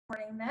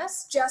recording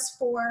this just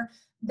for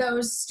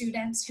those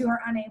students who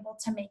are unable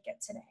to make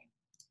it today.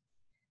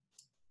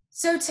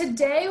 So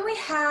today we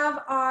have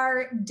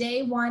our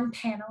day one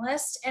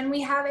panelists, and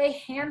we have a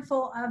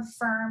handful of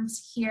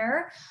firms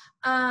here,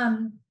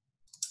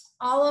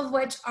 all of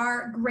which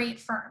are great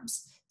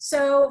firms.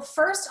 So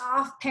first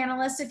off,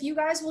 panelists, if you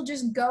guys will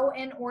just go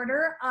in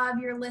order of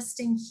your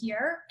listing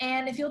here,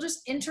 and if you'll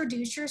just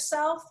introduce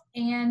yourself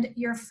and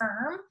your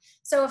firm.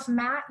 So if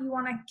Matt, you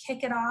want to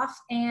kick it off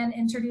and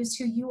introduce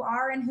who you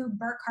are and who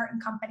Burkhart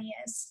and Company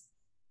is.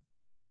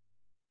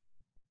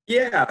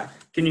 Yeah,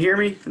 can you hear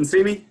me and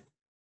see me?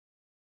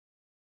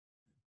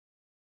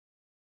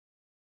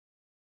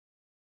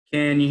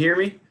 Can you hear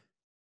me?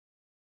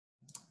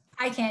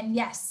 I can,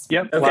 yes.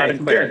 Yep, Okay, loud and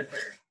clear. good.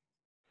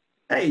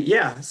 Hey,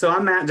 yeah, so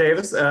I'm Matt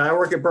Davis. I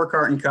work at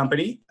Burkhart and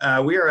Company.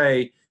 We are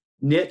a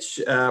niche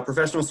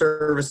professional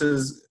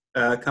services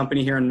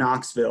company here in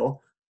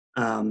Knoxville.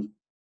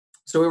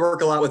 So we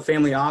work a lot with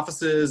family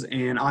offices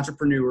and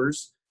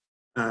entrepreneurs.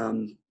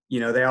 You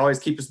know, they always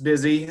keep us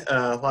busy,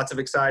 lots of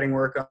exciting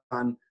work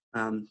on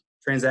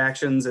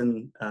transactions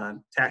and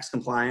tax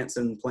compliance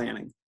and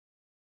planning.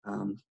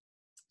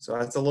 So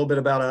that's a little bit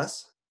about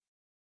us.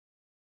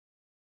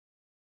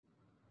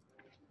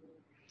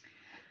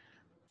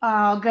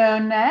 I'll go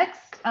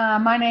next.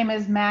 My name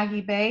is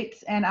Maggie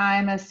Bates, and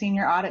I'm a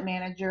senior audit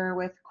manager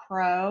with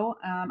Crow.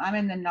 I'm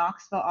in the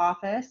Knoxville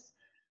office.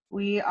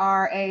 We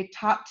are a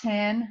top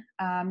 10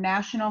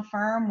 national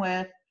firm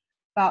with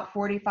about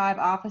 45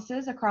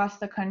 offices across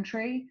the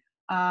country,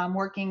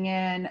 working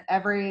in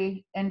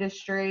every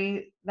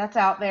industry that's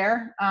out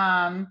there.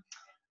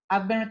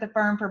 I've been with the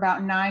firm for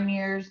about 9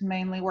 years,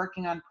 mainly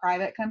working on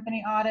private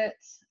company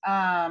audits.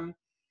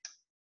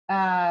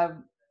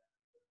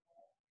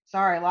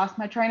 Sorry, lost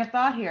my train of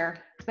thought here.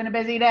 It's been a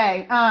busy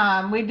day.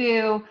 We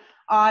do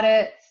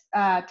audits,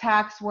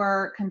 tax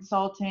work,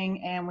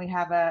 consulting, and we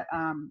have a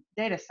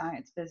data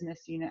science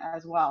business unit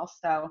as well.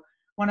 So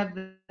one of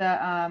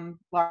the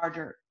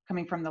larger,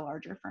 coming from the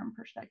larger firm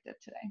perspective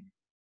today.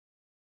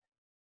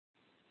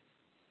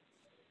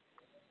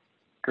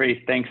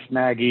 Great, thanks,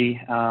 Maggie.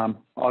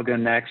 I'll go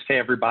next. Hey,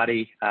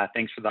 everybody.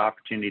 Thanks for the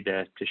opportunity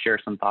to share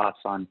some thoughts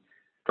on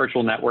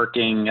virtual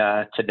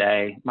networking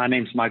today. My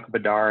name's Michael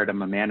Bedard.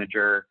 I'm a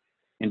manager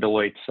in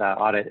Deloitte's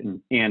audit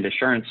and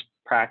assurance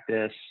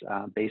practice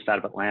based out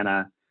of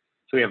Atlanta.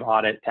 So we have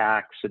audit,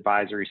 tax,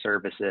 advisory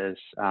services,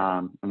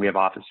 and we have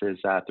offices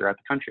throughout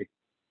the country.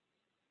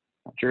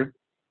 Drew?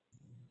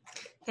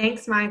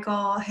 Thanks,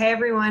 Michael. Hey,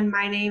 everyone.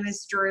 My name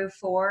is Drew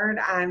Ford.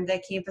 I'm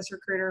the campus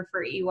recruiter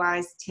for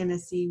EY's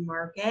Tennessee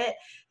market.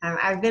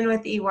 I've been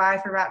with EY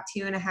for about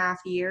 2.5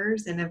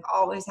 years and have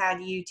always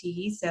had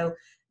UT, so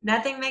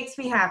nothing makes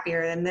me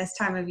happier than this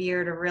time of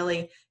year to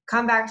really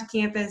come back to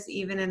campus,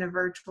 even in a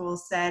virtual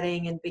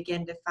setting, and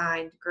begin to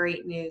find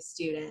great new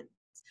students.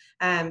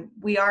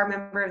 We are a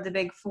member of the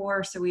Big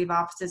Four, so we have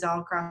offices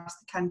all across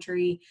the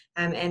country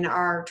and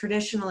are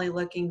traditionally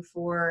looking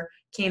for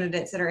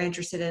candidates that are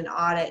interested in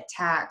audit,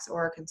 tax,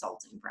 or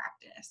consulting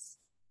practice.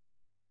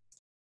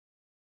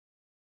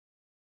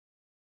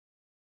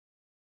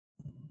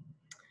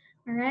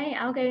 All right,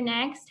 I'll go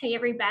next. Hey,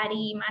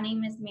 everybody. My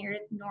name is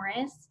Meredith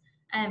Norris.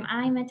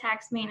 I'm a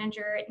tax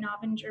manager at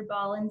Novinger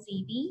Ball and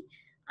Zeeby.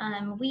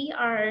 We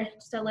are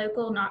just a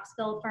local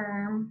Knoxville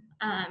firm,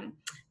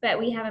 but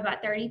we have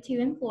about 32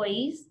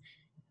 employees.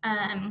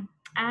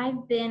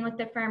 I've been with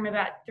the firm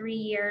about 3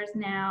 years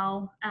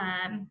now.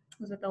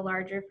 Was with a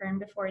larger firm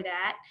before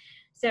that.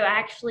 So I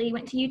actually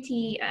went to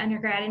UT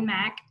undergrad in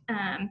Mac.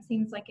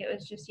 Seems like it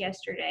was just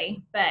yesterday,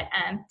 but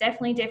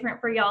definitely different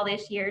for y'all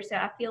this year. So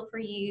I feel for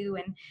you,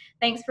 and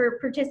thanks for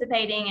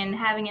participating and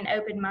having an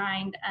open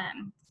mind.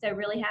 So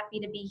really happy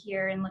to be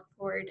here and look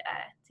forward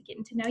to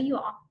getting to know you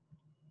all.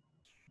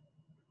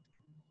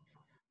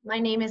 My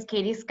name is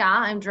Katie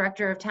Scott. I'm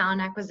Director of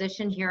Talent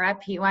Acquisition here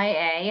at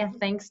PYA.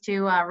 Thanks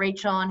to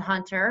Rachel and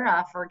Hunter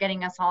for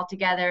getting us all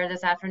together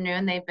this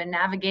afternoon. They've been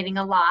navigating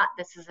a lot.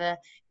 This is a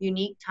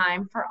unique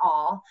time for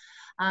all.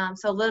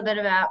 So a little bit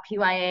about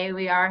PYA.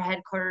 We are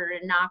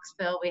headquartered in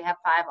Knoxville. We have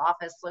 5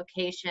 office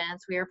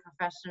locations. We are a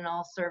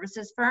professional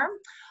services firm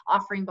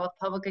offering both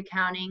public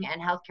accounting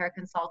and healthcare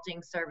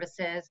consulting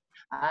services,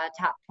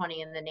 top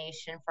 20 in the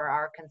nation for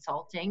our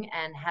consulting,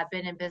 and have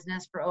been in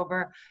business for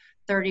over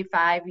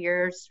 35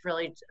 years,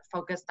 really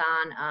focused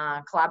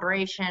on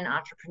collaboration,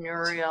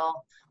 entrepreneurial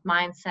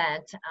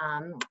mindset,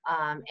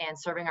 and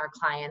serving our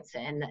clients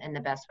in the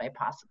best way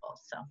possible.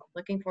 So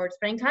looking forward to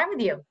spending time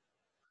with you.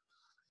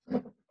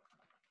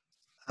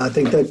 I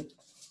think that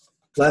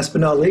last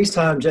but not least,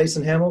 hi, I'm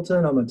Jason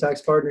Hamilton. I'm a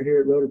tax partner here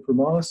at Roeder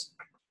Moss.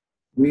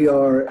 We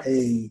are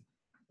a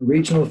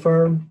regional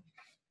firm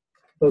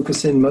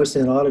focusing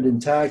mostly on audit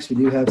and tax. We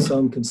do have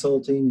some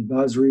consulting,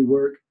 advisory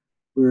work.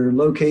 We're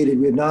located,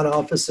 we have 9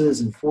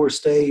 offices in 4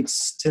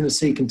 states,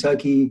 Tennessee,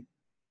 Kentucky,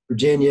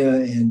 Virginia,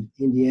 and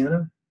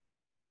Indiana.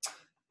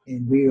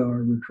 And we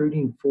are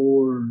recruiting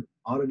for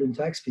audit and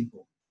tax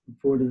people. Look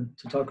forward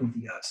to talking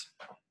with you guys.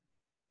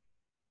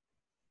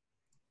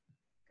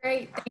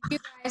 Great, thank you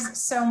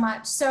guys so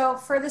much. So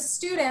for the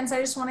students, I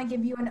just want to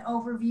give you an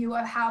overview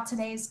of how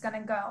today's going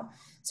to go.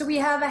 So we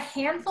have a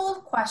handful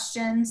of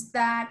questions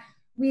that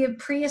we have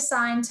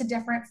pre-assigned to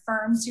different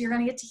firms. So you're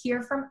going to get to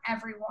hear from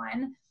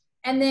everyone.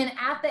 And then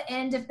at the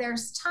end, if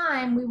there's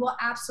time, we will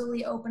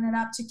absolutely open it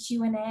up to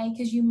Q&A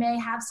because you may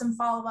have some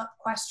follow-up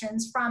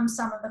questions from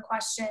some of the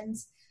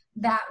questions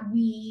that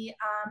we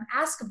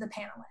ask of the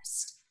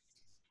panelists.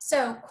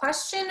 So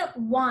question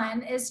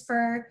 1 is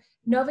for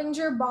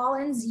Novinger, Ball,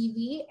 and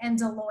Zeevy and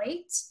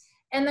Deloitte.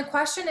 And the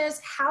question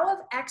is, how have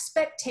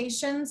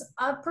expectations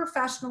of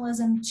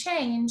professionalism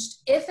changed,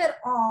 if at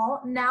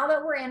all, now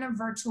that we're in a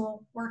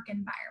virtual work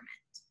environment?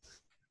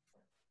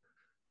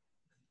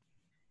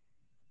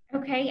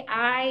 Okay,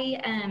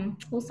 I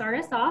will start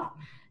us off.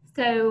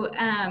 So,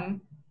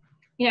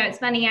 you know, it's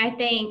funny, I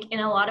think in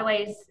a lot of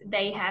ways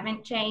they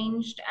haven't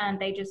changed.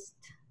 They just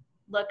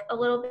look a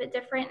little bit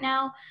different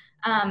now.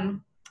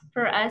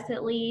 For us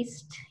at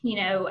least, you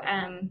know,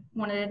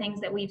 one of the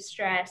things that we've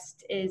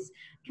stressed is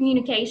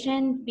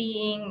communication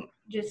being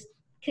just,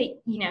 you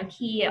know,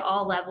 key at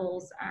all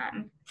levels.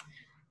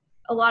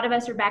 A lot of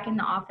us are back in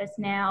the office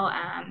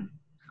now,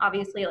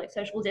 obviously like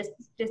social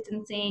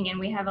distancing, and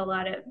we have a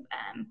lot of,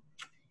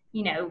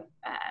 you know,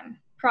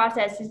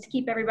 processes to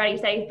keep everybody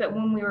safe. But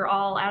when we were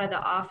all out of the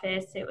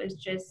office, it was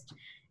just,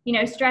 you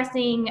know,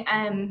 stressing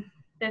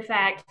the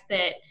fact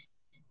that,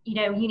 you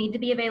know, you need to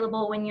be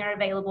available when you're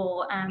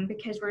available,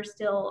 because we're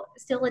still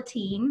a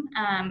team,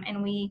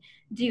 and we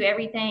do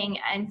everything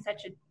in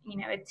such a, you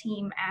know, a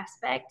team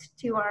aspect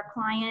to our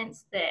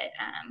clients that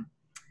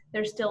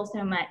there's still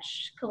so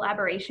much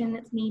collaboration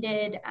that's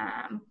needed.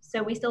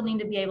 So we still need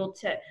to be able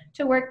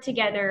to work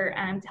together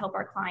to help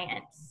our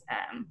clients.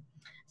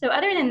 So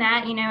other than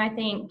that, you know, I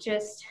think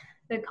just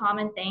the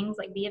common things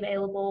like be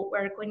available,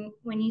 work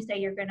when you say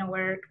you're going to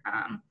work,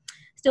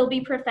 still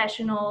be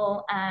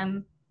professional.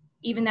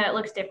 Even though it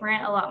looks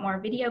different, a lot more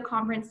video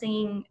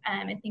conferencing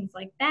and things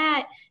like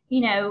that, you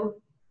know,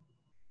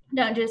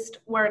 don't just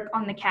work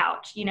on the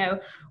couch, you know,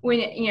 when,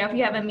 you know, if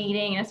you have a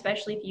meeting,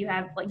 especially if you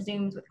have like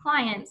Zooms with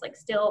clients, like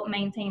still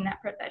maintain that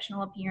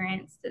professional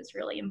appearance. That's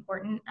really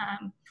important,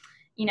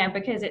 you know,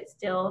 because it's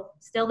still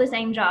the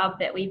same job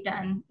that we've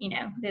done, you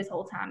know, this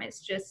whole time. It's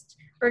just,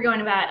 we're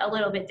going about it a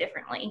little bit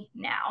differently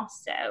now.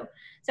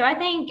 So I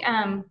think,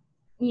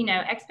 you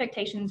know,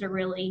 expectations are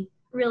really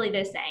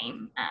the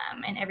same,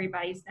 and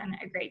everybody's done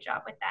a great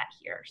job with that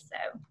here.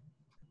 So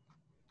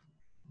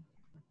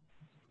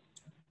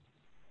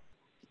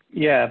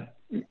yeah,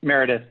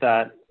 Meredith,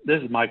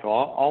 this is Michael.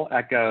 I'll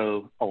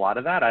echo a lot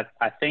of that.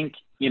 I think,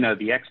 you know,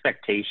 the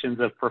expectations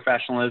of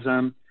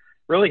professionalism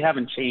really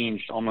haven't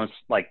changed, almost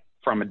like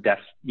from a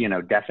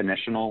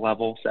definitional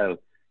level. So,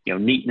 you know,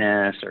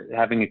 neatness or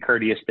having a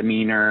courteous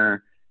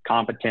demeanor,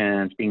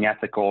 competence, being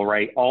ethical,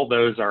 right? All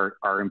those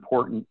are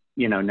important,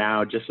 you know,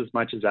 now just as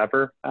much as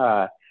ever.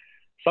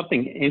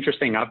 Something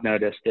interesting I've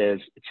noticed is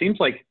it seems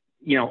like,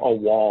 you know, a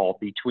wall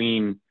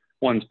between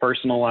one's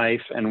personal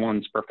life and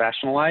one's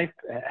professional life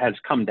has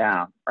come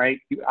down, right?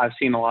 I've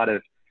seen a lot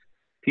of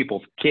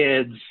people's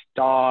kids,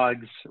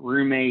 dogs,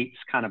 roommates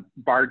kind of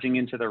barging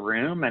into the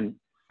room, and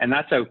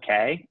that's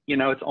okay. You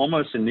know, it's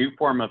almost a new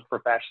form of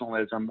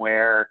professionalism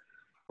where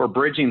we're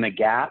bridging the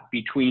gap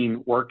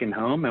between work and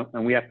home,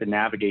 and we have to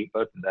navigate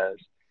both of those.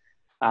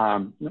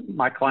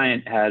 My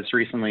client has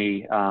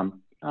recently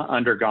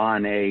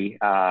undergone a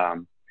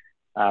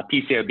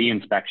PCOB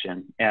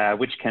inspection,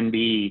 which can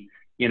be,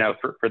 you know,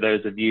 for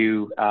those of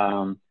you,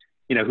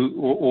 you know, who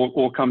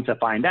will come to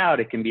find out,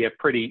 it can be a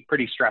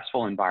pretty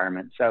stressful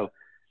environment. So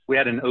we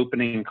had an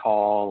opening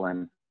call,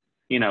 and,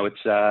 you know,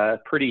 it's a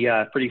pretty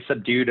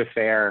subdued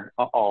affair,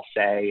 I'll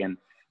say. And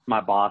my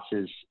boss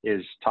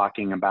is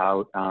talking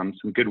about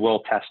some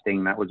goodwill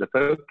testing that was a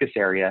focus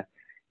area,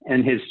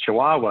 and his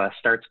Chihuahua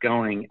starts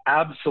going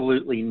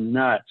absolutely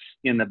nuts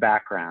in the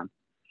background.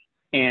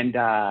 And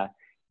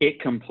it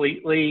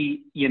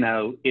completely, you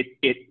know,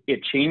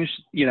 it changed,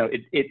 you know,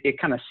 it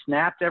kind of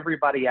snapped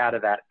everybody out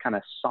of that kind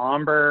of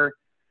somber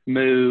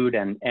mood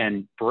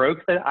and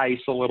broke the ice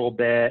a little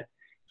bit.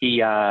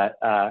 He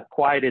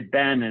quieted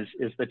Ben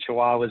is the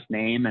Chihuahua's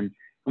name, and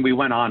we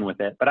went on with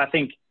it. But I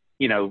think,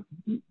 you know,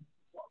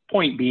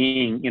 point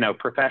being, you know,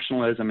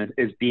 professionalism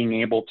is being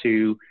able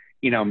to,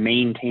 you know,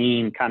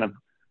 maintain kind of,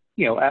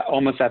 you know,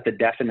 almost at the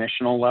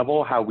definitional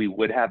level how we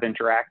would have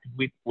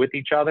interacted with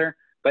each other,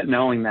 but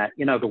knowing that,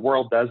 you know, the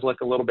world does look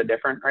a little bit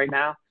different right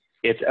now.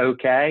 It's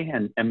okay,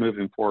 and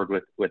moving forward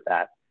with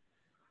that.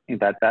 I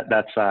think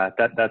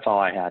that's all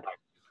I had.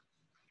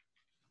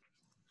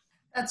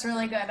 That's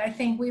really good. I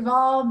think we've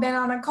all been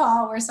on a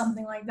call where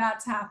something like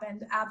that's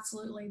happened,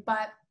 absolutely.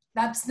 But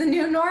that's the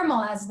new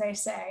normal, as they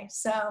say.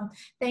 So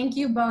thank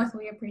you both.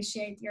 We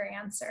appreciate your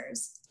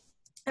answers.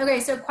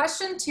 Okay, so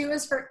question 2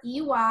 is for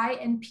EY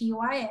and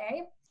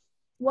PYA.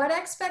 What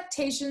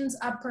expectations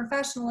of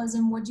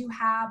professionalism would you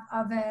have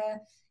of an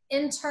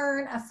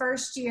intern, a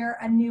first year,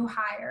 a new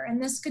hire?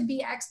 And this could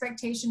be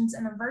expectations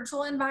in a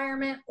virtual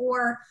environment,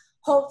 or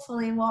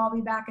hopefully we'll all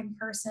be back in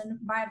person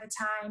by the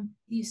time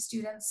these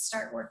students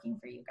start working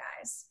for you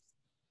guys.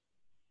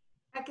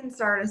 I can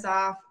start us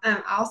off.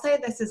 I'll say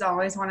this is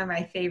always one of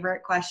my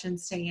favorite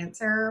questions to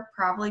answer,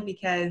 probably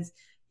because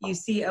you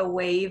see a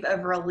wave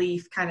of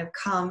relief kind of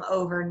come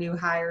over new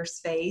hires'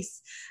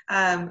 face.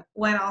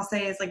 When I'll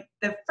say is like,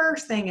 the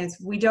first thing is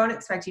we don't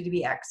expect you to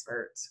be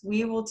experts.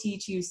 We will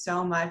teach you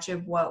so much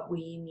of what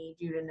we need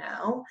you to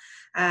know.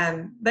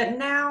 But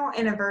now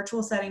in a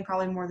virtual setting,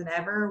 probably more than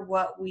ever,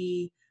 what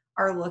we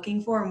are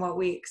looking for and what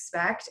we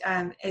expect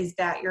is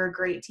that you're a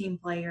great team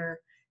player,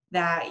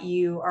 that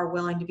you are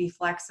willing to be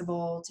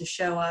flexible, to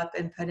show up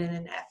and put in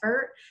an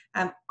effort.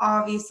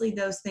 Obviously,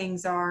 those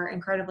things are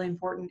incredibly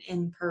important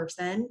in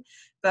person,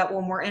 but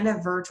when we're in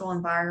a virtual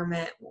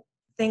environment,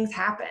 things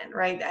happen,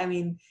 right? I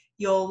mean,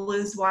 you'll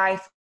lose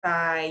Wi-Fi.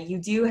 You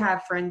do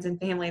have friends and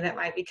family that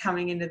might be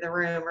coming into the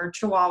room, or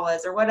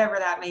chihuahuas, or whatever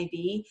that may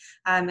be.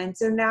 And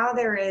so now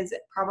there is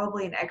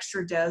probably an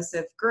extra dose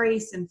of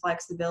grace and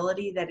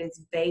flexibility that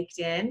is baked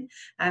in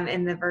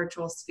the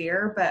virtual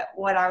sphere. But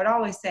what I would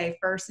always say,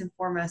 first and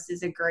foremost,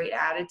 is a great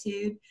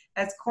attitude.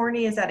 As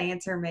corny as that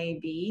answer may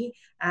be,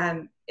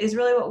 is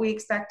really what we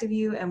expect of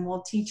you, and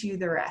we'll teach you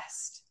the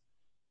rest.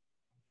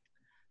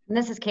 And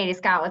this is Katie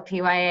Scott with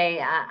PYA.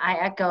 I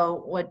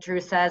echo what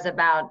Drew says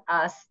about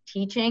us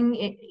teaching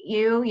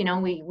you. You know,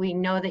 we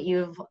know that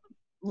you've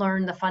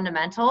learned the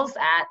fundamentals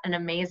at an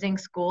amazing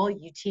school.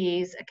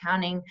 UT's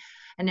Accounting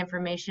and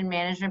Information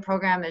Management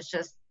program is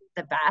just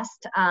the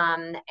best.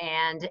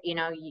 And you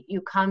know,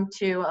 you come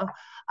to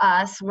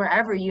us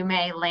wherever you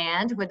may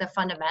land with the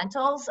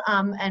fundamentals,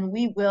 and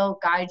we will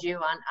guide you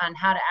on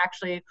how to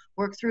actually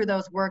work through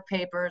those work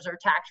papers or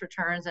tax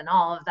returns and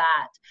all of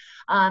that.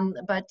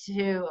 But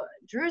to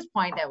Drew's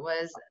point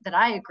that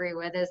I agree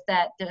with is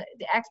that the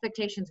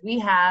expectations we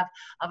have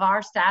of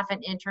our staff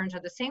and interns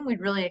are the same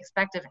we'd really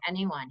expect of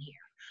anyone here.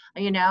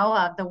 You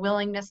know, the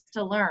willingness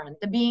to learn,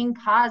 the being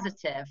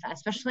positive,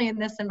 especially in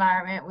this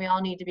environment, we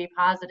all need to be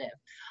positive.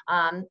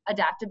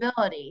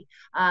 Adaptability,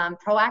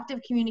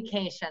 proactive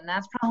communication,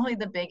 that's probably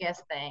the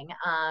biggest thing,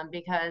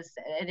 because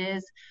it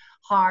is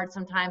hard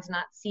sometimes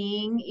not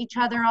seeing each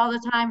other all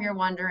the time. You're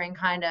wondering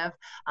kind of,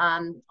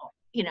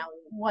 you know,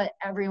 what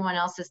everyone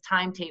else's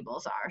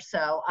timetables are.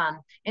 So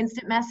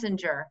instant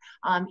messenger,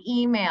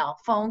 email,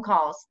 phone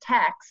calls,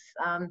 texts,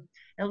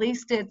 at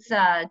least it's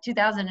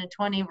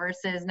 2020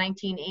 versus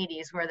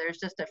 1980s, where there's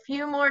just a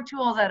few more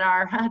tools at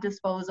our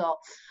disposal.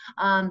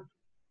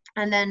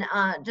 And then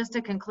just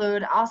to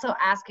conclude, also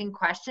asking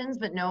questions,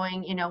 but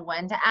knowing, you know,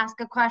 when to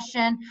ask a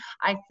question.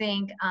 I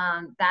think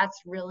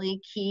that's really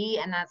key.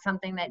 And that's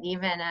something that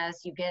even as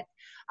you get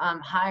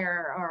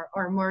higher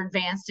or more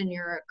advanced in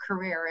your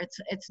career,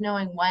 it's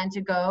knowing when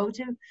to go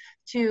to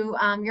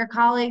your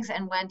colleagues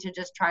and when to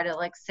just try to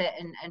like sit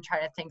and try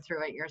to think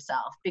through it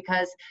yourself,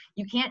 because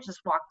you can't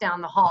just walk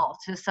down the hall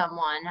to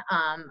someone,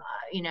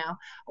 you know,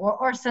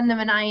 or send them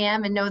an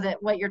IM and know that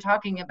what you're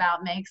talking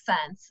about makes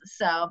sense.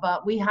 So,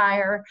 but we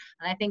hire,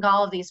 and I think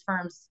all of these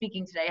firms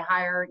speaking today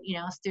hire, you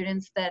know,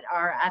 students that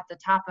are at the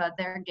top of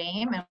their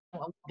game and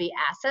will be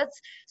assets.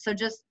 So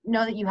just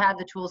know that you have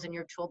the tools in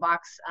your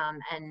toolbox,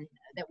 and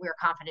that we're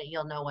confident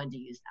you'll know when to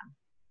use them.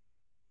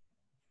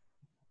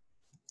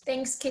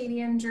 Thanks,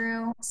 Katie and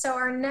Drew. So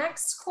our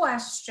next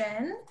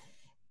question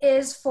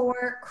is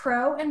for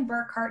Crow and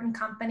Burkhart and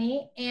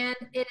Company, and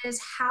it is,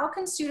 how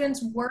can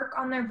students work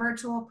on their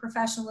virtual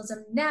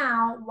professionalism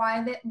now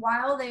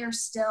while they are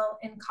still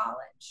in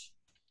college?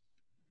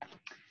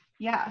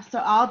 Yeah, so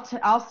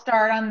I'll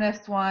start on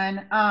this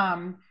one.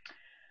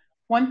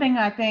 One thing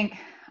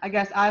I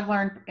guess I've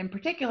learned in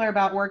particular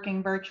about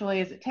working virtually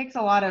is it takes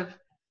a lot of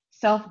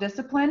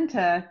self-discipline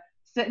to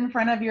sit in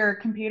front of your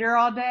computer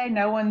all day.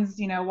 No one's,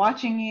 you know,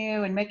 watching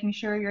you and making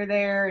sure you're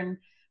there. And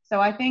so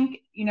I think,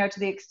 you know, to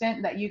the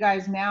extent that you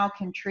guys now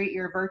can treat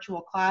your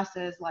virtual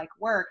classes like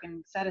work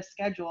and set a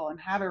schedule and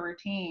have a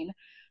routine,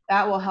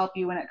 that will help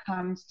you when it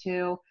comes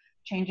to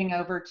changing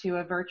over to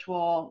a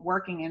virtual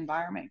working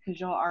environment,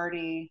 because you'll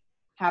already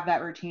have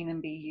that routine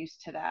and be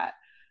used to that.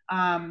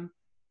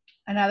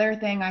 Another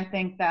thing I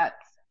think that's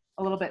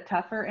a little bit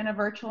tougher in a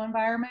virtual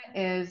environment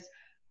is,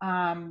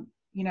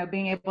 you know,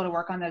 being able to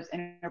work on those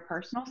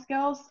interpersonal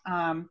skills.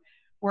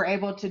 We're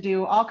able to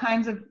do all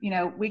kinds of, you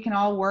know, we can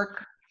all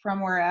work from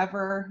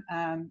wherever,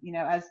 you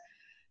know,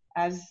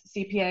 as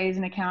CPAs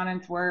and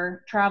accountants,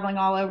 we're traveling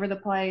all over the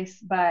place,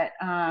 but,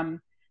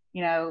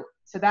 you know,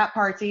 so that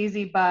part's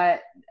easy,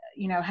 but,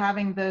 you know,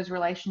 having those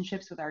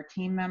relationships with our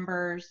team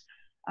members,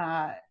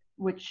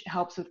 which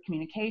helps with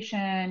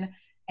communication,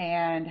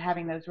 and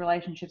having those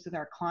relationships with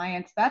our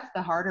clients, that's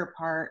the harder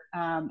part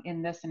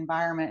in this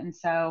environment. And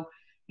so,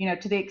 you know,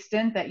 to the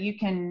extent that you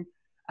can,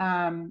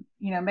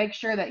 you know, make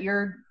sure that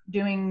you're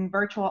doing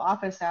virtual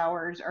office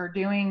hours or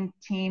doing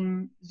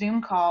team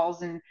Zoom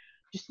calls, and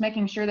just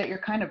making sure that you're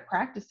kind of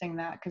practicing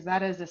that, because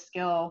that is a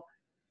skill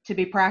to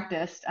be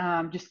practiced,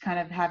 just kind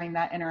of having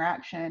that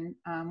interaction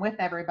with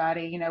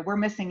everybody. You know, we're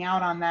missing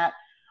out on that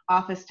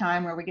office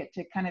time where we get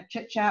to kind of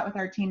chit chat with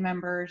our team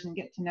members and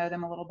get to know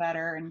them a little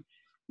better. And,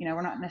 you know,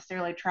 we're not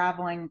necessarily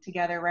traveling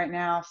together right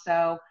now.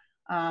 So,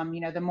 you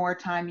know, the more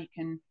time you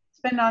can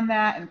spend on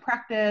that and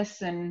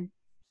practice and,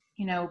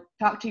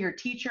 talk to your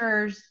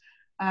teachers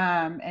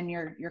and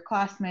your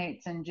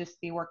classmates and just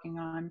be working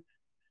on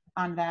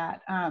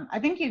that. I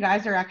think you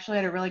guys are actually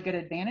at a really good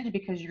advantage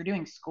because you're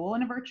doing school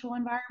in a virtual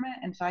environment.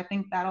 And so I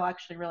think that'll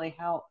actually really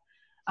help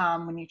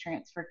when you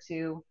transfer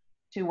to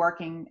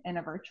working in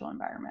a virtual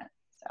environment.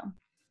 So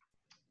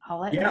I'll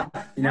let you.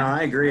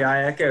 I agree.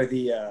 I echo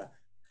the,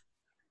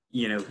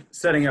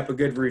 setting up a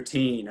good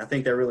routine. I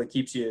think that really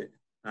keeps you,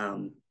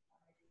 going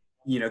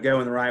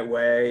the right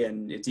way.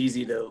 And it's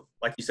easy to,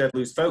 like you said,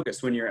 lose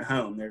focus when you're at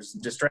home. There's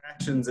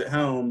distractions at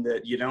home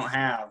that you don't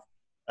have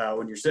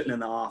when you're sitting in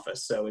the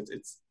office. So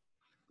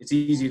it's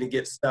easy to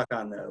get stuck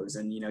on those.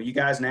 And, you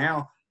guys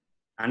now,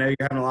 I know you're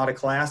having a lot of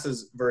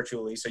classes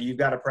virtually, so you've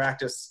got to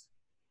practice,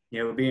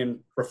 being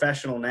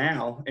professional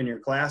now in your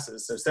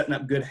classes. So setting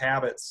up good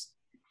habits,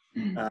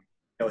 at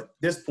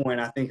this point,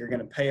 I think are going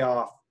to pay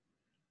off,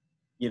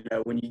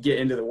 when you get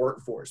into the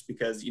workforce,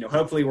 because,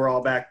 hopefully we're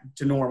all back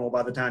to normal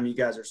by the time you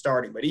guys are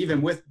starting. But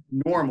even with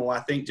normal, I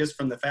think just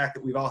from the fact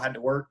that we've all had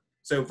to work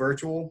so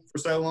virtual for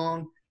so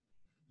long,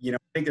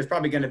 I think there's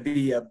probably going to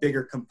be a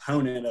bigger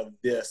component of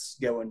this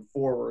going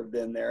forward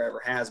than there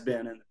ever has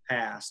been in the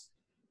past.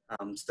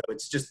 So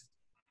it's just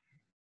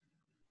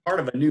part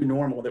of a new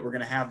normal that we're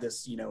going to have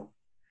this,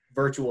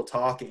 virtual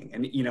talking.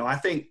 And, I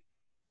think,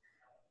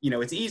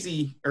 it's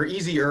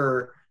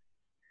easier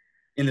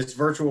in this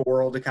virtual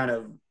world to kind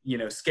of,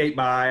 skate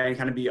by and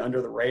kind of be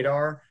under the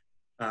radar.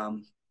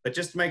 But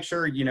just make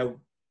sure,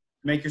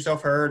 make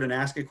yourself heard and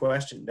ask a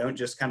question. Don't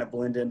just kind of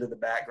blend into the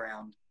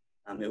background.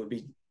 It would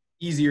be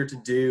easier to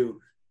do,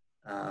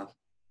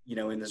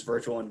 in this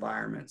virtual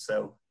environment.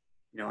 So,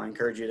 I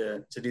encourage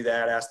you to do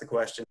that, ask the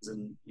questions,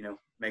 and,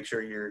 make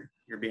sure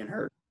you're being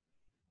heard.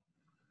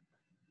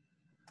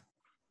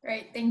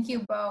 Great, thank you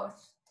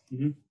both.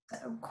 Mm-hmm.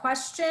 So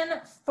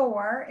question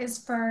 4 is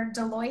for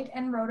Deloitte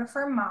and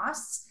Rotifer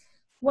Moss.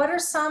 What are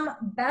some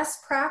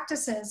best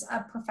practices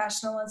of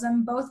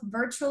professionalism, both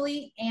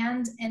virtually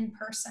and in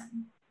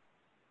person?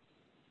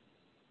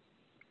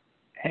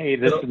 Hey,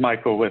 this is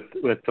Michael with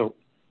the.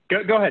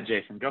 Go ahead,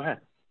 Jason. Go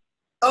ahead.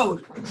 Oh,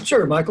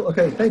 sure, Michael.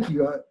 Okay, thank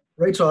you.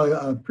 Rachel,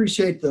 I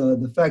appreciate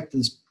the fact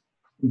that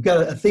we've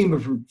got a theme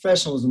of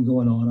professionalism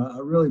going on. I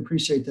really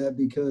appreciate that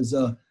because,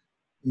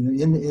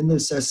 in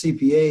this as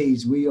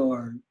CPAs, we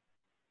are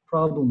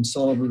problem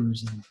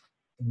solvers and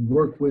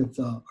work with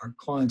our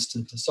clients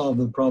to solve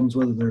the problems,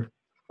 whether they're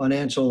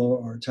financial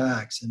or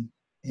tax.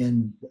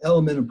 And the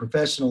element of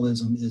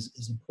professionalism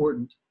is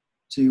important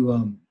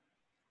to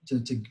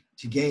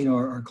gain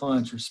our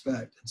clients'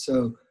 respect. And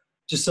so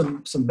just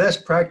some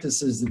best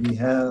practices that we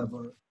have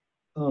are,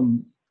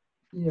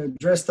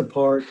 dress the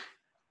part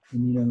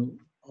and,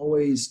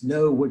 always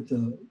know what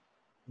the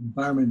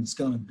environment is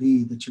going to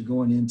be that you're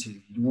going into.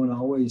 You want to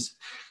always,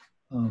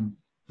 don't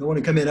want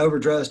to come in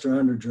overdressed or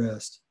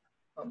underdressed.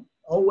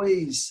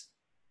 Always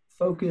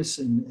focus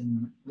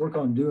and work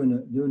on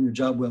doing your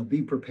job well.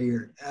 Be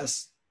prepared.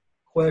 Ask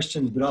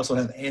questions, but also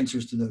have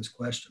answers to those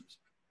questions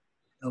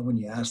when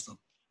you ask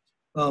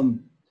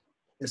them.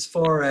 As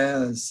far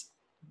as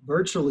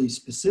virtually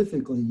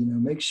specifically,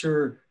 make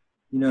sure,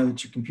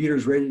 that your computer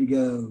is ready to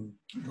go.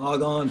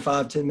 Log on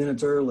 5-10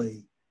 minutes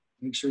early.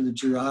 Make sure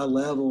that you're eye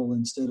level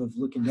instead of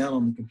looking down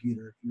on the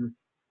computer. If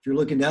you're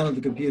looking down at the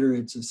computer,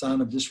 it's a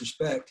sign of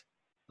disrespect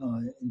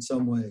in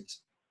some ways.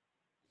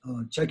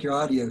 Check your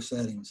audio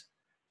settings,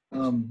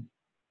 and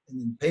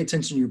then pay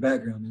attention to your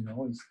background.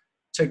 Always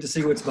check to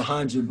see what's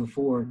behind you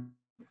before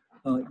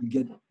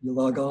you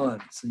log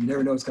on. So you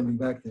never know what's going to be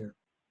back there.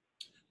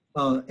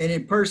 And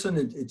in person,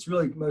 it's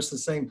really most of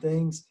the same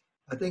things.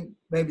 I think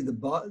maybe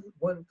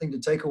one thing to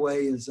take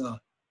away is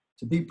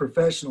to be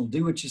professional.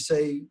 Do what you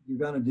say you're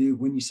going to do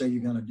when you say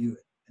you're going to do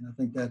it. And I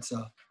think that's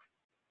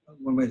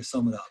one way to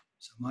sum it up.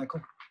 So,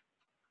 Michael?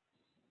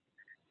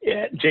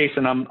 Yeah,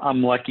 Jason,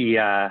 I'm lucky.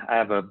 I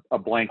have a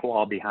blank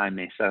wall behind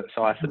me, so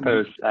I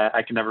suppose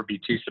I can never be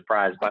too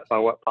surprised by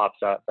what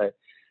pops up. But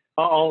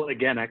I'll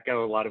again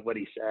echo a lot of what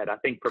he said. I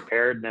think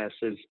preparedness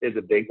is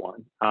a big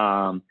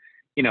one.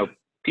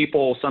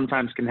 People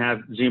sometimes can have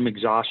Zoom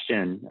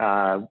exhaustion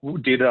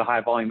due to the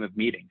high volume of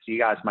meetings. You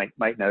guys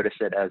might notice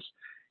it as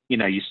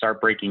you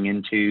start breaking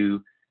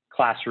into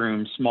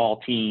classrooms, small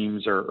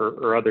teams,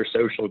 or other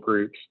social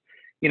groups.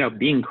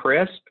 Being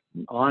crisp,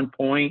 on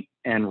point,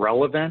 and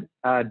relevant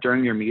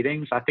during your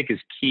meetings, I think is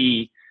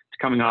key to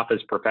coming off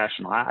as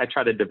professional. I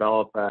try to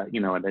develop,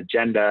 an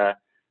agenda,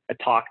 a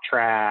talk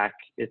track,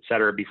 et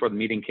cetera, before the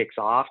meeting kicks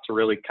off to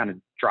really kind of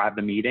drive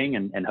the meeting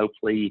and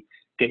hopefully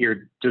get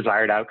your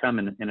desired outcome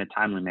in a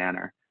timely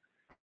manner.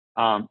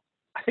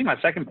 I think my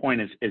second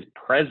point is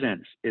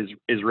presence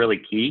is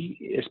really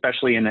key,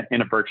 especially in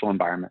a virtual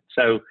environment.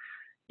 So,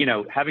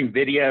 having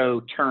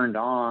video turned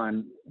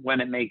on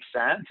when it makes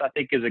sense, I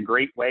think is a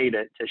great way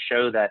to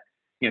show that,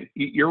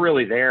 you're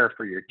really there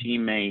for your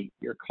teammate,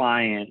 your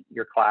client,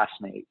 your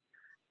classmate.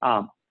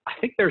 I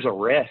think there's a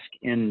risk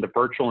in the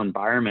virtual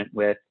environment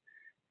with,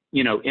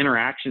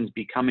 interactions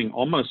becoming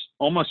almost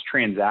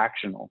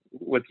transactional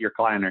with your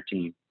client or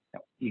team.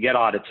 You get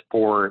audit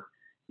support,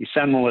 you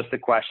send the list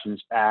of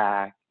questions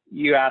back,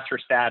 you ask for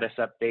status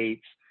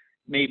updates,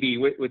 maybe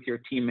with your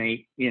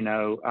teammate,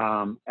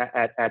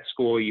 at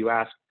school, you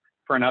ask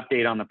for an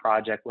update on the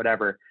project,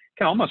 whatever,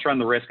 can almost run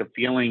the risk of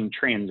feeling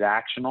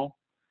transactional,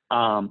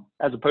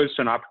 as opposed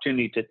to an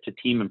opportunity to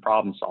team and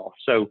problem solve.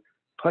 So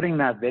putting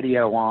that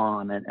video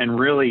on and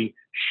really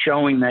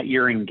showing that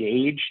you're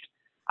engaged,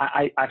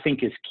 I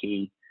think is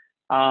key.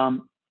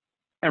 And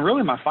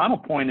really my final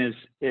point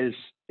is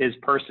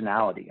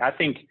personality. I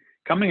think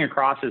coming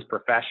across as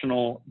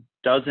professional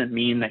doesn't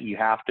mean that you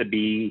have to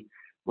be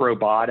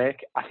robotic.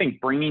 I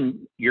think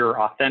bringing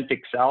your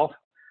authentic self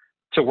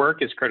to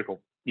work is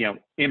critical,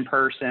 in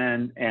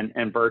person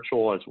and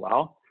virtual as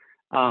well.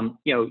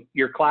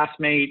 Your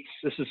classmates,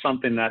 this is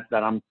something that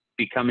I'm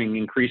becoming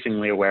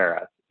increasingly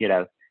aware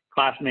of,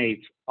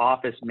 classmates,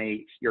 office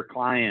mates, your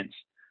clients.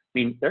 I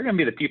mean, they're going to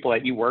be the people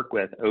that you work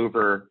with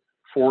over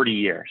 40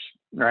 years,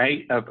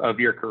 right, of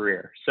your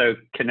career. So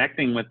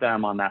connecting with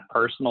them on that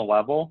personal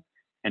level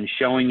and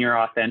showing your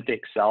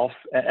authentic self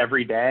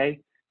every day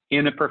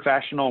in a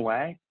professional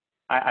way,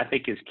 I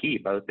think is key,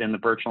 both in the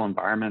virtual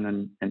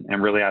environment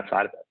and really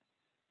outside of it.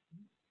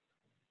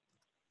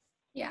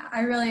 Yeah,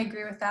 I really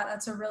agree with that.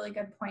 That's a really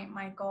good point,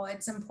 Michael.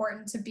 It's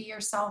important to be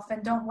yourself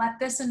and don't let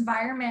this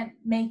environment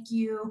make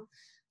you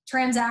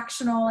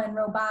transactional and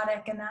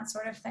robotic and that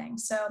sort of thing.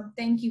 So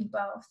thank you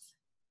both.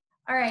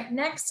 All right,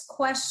 next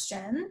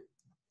question.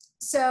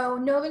 So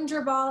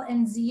Novinger Ball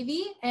and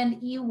Zivi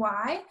and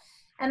EY.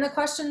 And the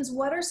question's,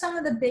 what are some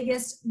of the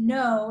biggest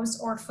no's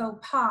or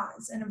faux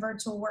pas in a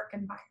virtual work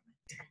environment?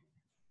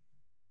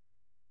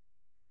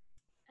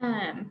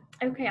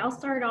 Okay, I'll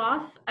start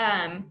off.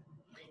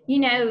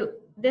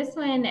 This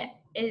one,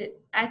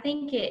 I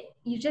think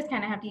you just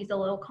kind of have to use a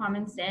little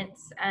common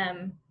sense.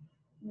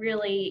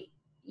 Really,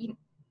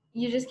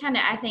 you just kind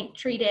of, I think,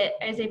 treat it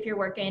as if you're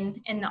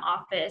working in the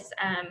office.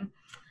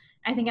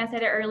 I think I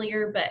said it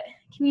earlier, but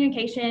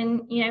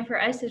communication,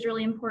 for us is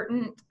really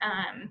important.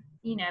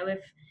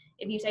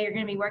 If you say you're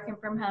going to be working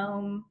from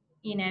home,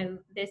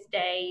 this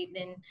day,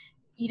 then,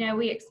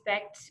 we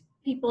expect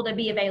people to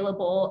be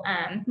available.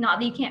 Not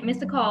that you can't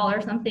miss a call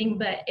or something,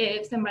 but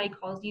if somebody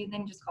calls you,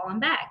 then just call them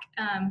back,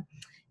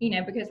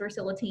 because we're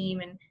still a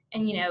team and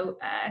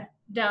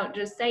don't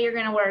just say you're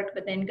going to work,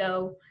 but then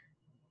go,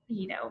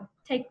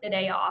 take the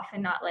day off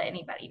and not let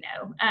anybody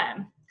know.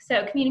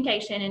 So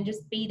communication and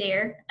just be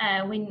there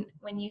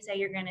when you say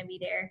you're going to be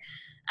there.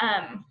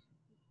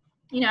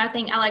 I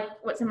think I like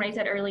what somebody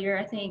said earlier.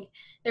 I think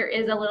there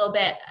is a little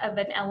bit of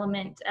an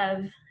element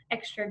of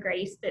extra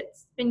grace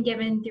that's been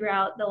given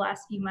throughout the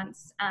last few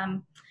months,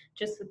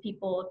 just with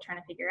people trying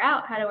to figure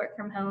out how to work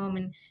from home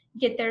and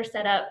get their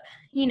setup.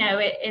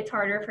 It's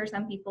harder for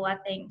some people, I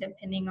think,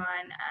 depending on,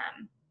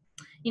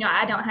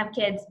 I don't have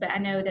kids, but I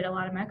know that a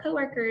lot of my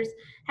coworkers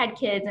had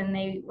kids and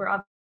they were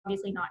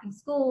obviously not in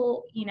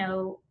school,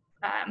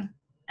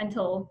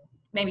 until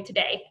maybe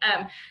today.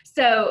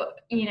 So,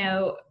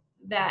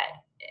 that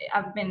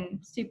I've been,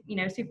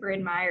 super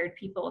admired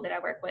people that I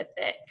work with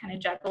that kind of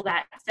juggle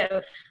that.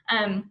 So,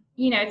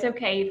 it's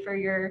okay for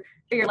your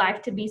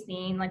life to be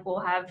seen. Like we'll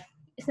have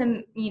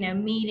some,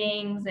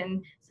 meetings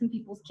and some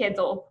people's kids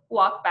will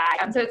walk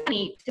by. So it's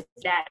neat to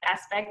see that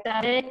aspect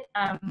of it.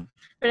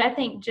 But I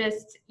think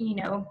just,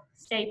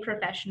 stay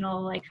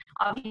professional. Like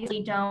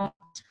obviously don't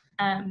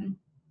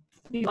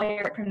be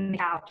lawyer from the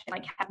couch and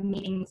like have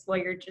meetings while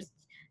you're just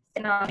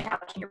sitting on the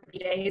couch in your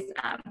PJs.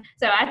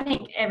 So I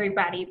think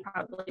everybody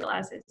probably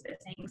realizes those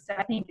things. So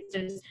I think it's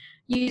just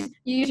use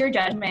your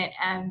judgment,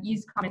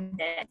 use common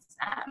sense,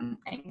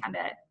 and kind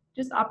of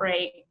just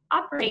operate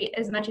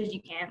as much as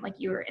you can like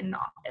you were in the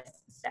office.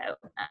 So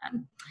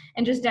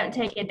and just don't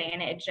take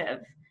advantage of.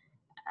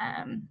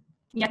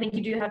 I think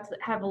you do have to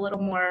have a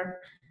little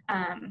more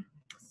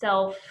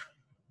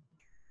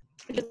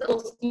just a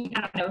little,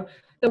 I don't know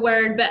the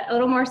word, but a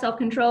little more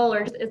self-control,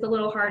 or just it's a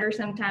little harder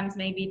sometimes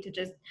maybe to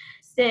just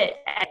sit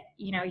at,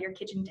 your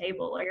kitchen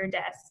table or your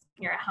desk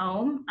when you're at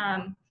home.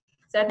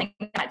 So I think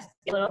that's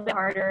a little bit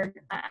harder,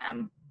 a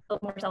little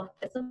more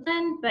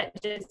self-discipline, but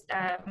just,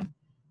 I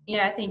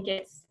think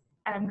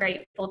I'm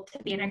grateful to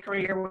be in a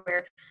career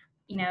where,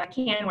 I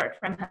can work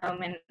from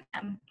home and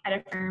at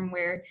a firm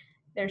where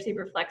they're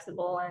super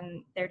flexible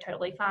and they're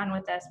totally fine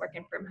with us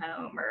working from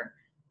home or,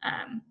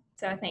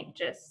 so I think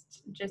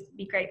just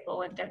be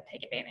grateful and don't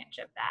take advantage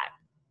of that.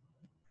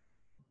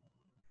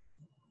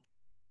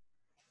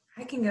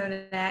 I can go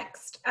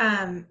next.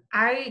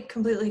 I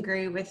completely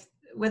agree with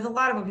a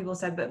lot of what people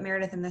said, but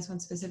Meredith in this one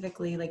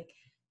specifically, like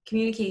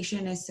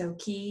communication is so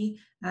key.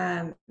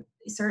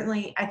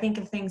 Certainly, I think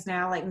of things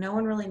now, like no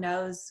one really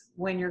knows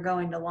when you're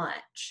going to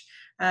lunch.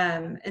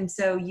 And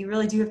so you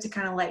really do have to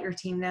kind of let your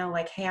team know,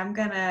 like, hey, I'm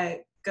going to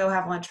go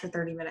have lunch for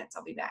 30 minutes.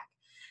 I'll be back.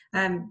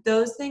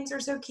 Those things are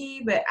so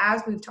key. But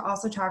as we've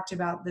also talked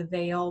about the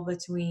veil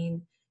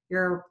between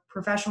your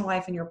professional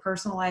life and your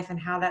personal life and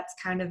how that's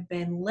kind of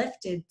been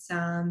lifted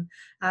some,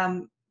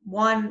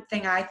 one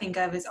thing I think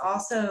of is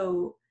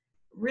also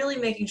really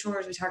making sure,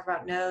 as we talk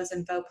about no's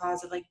and faux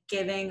pas, of like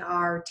giving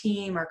our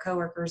team, our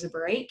coworkers, a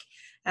break.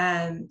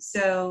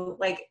 So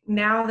like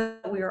now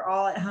that we are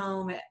all at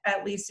home,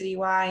 at least at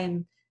EY,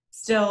 and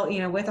still, you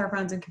know, with our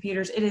phones and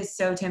computers, it is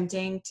so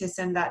tempting to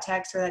send that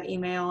text or that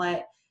email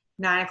at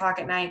 9 o'clock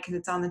at night because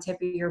it's on the tip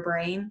of your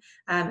brain,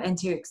 and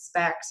to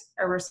expect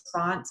a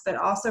response, but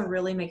also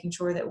really making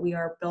sure that we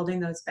are building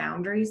those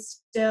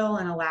boundaries still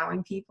and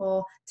allowing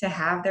people to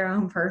have their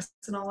own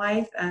personal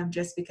life,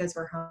 just because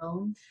we're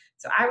home.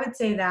 So I would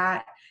say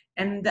that.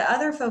 And the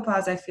other faux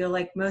pas, I feel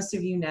like most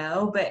of you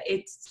know, but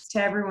it's,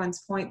 to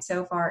everyone's point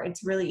so far,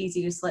 it's really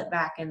easy to slip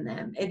back in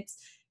them. It's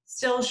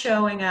still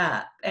showing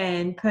up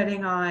and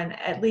putting on,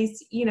 at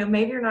least, you know,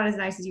 maybe you're not as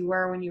nice as you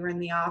were when you were in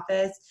the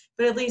office,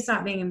 but at least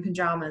not being in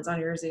pajamas on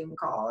your Zoom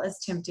call, as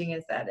tempting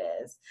as that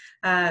is.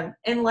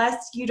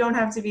 Unless you don't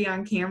have to be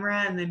on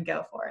camera, and then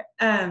go for it.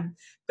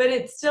 But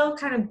it's still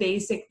kind of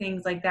basic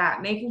things like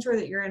that, making sure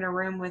that you're in a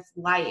room with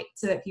light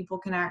so that people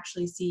can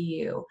actually see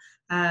you,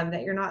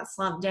 that you're not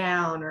slumped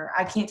down, or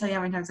I can't tell you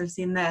how many times I've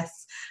seen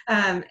this.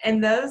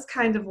 And those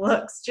kind of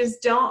looks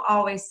just don't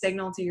always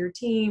signal to your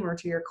team or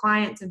to your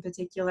clients in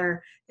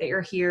particular that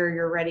you're here,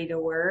 you're ready to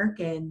work.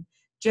 And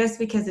just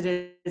because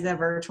it is a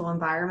virtual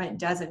environment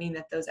doesn't mean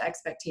that those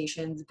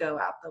expectations go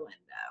out the window.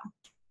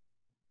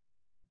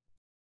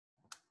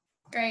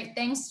 Great,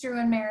 thanks Drew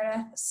and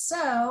Meredith.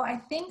 So I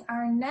think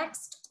our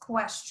next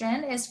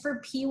question is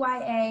for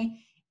PYA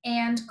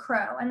and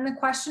Crow. And the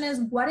question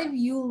is, what have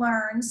you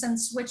learned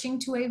since switching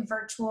to a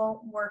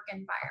virtual work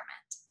environment?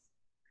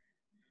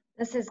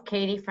 This is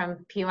Katie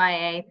from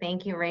PYA.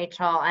 Thank you,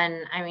 Rachel.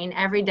 And I mean,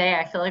 every day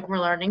I feel like we're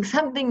learning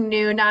something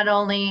new, not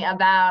only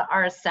about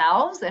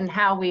ourselves and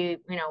how we,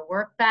 you know,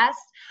 work best,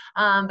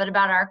 but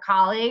about our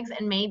colleagues.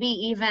 And maybe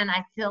even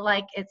I feel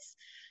like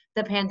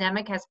the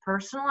pandemic has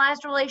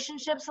personalized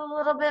relationships a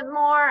little bit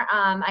more.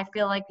 I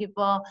feel like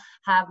people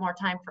have more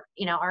time for,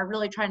 you know, are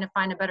really trying to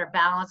find a better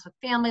balance with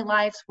family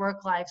lives,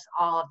 work lives,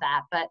 all of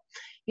that. But,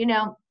 you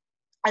know,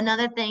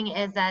 another thing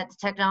is that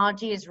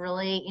technology has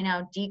really, you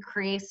know,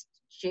 decreased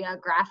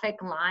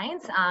geographic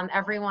lines.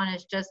 Everyone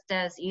is just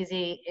as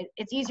easy.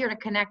 It's easier to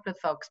connect with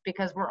folks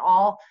because we're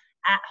all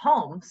at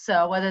home.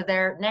 So whether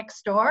they're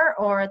next door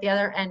or at the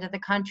other end of the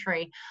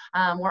country,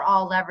 we're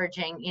all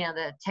leveraging, you know,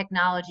 the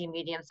technology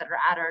mediums that are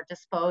at our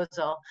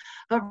disposal.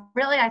 But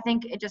really, I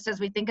think just as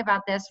we think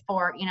about this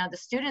for, you know, the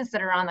students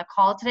that are on the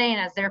call today,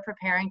 and as they're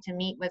preparing to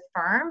meet with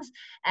firms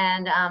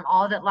and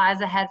all that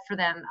lies ahead for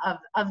them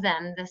of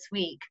them this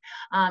week,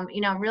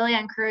 you know, really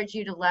encourage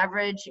you to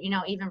leverage, you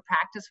know, even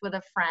practice with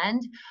a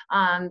friend,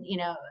 you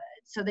know,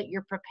 so that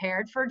you're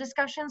prepared for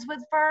discussions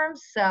with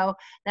firms. So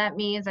that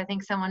means, I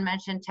think someone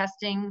mentioned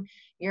testing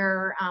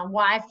your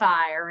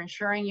Wi-Fi or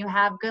ensuring you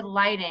have good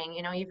lighting.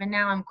 You know, even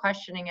now I'm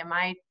questioning, am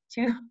I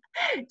too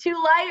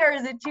light or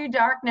is it too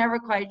dark? Never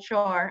quite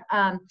sure.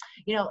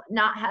 You know,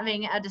 not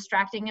having a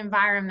distracting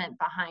environment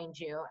behind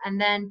you.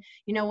 And then,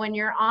 you know, when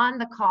you're on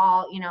the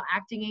call, you know,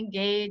 acting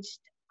engaged,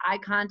 eye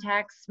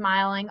contact,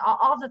 smiling,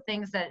 all the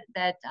things that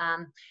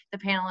the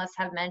panelists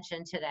have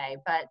mentioned today.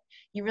 But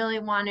you really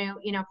want to,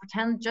 you know,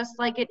 pretend just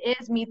like it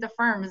is Meet the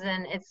Firms,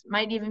 and it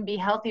might even be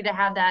healthy to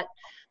have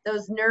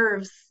those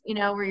nerves, you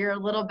know, where you're a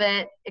little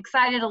bit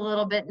excited, a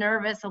little bit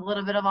nervous, a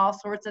little bit of all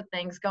sorts of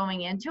things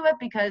going into it,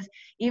 because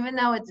even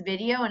though it's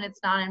video and it's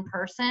not in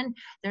person,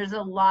 there's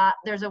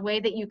a way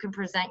that you can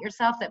present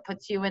yourself that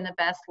puts you in the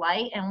best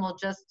light and will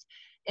just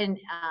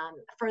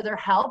further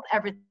help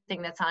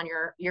everything that's on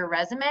your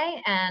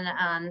resume,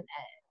 and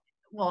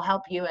will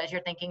help you as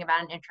you're thinking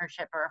about an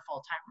internship or a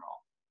full-time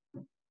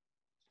role.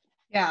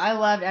 Yeah, I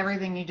loved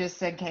everything you just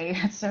said, Kate.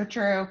 It's so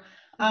true.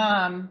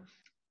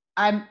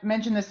 I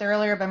mentioned this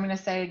earlier, but I'm going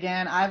to say it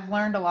again. I've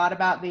learned a lot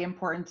about the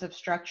importance of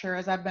structure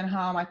as I've been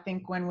home. I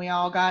think when we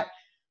all got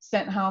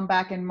sent home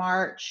back in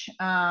March,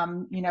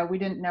 you know, we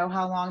didn't know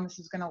how long this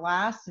was going to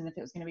last, and if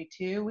it was going to be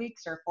 2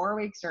 weeks or 4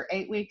 weeks or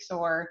 8 weeks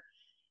or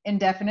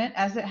indefinite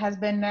as it has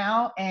been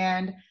now.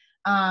 And,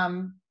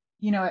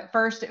 you know, at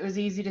first it was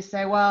easy to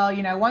say, well,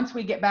 you know, once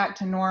we get back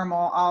to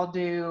normal, I'll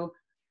do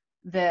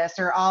this,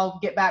 or I'll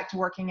get back to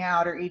working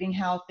out or eating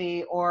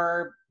healthy,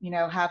 or, you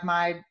know, have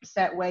my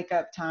set wake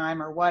up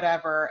time or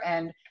whatever.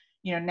 And,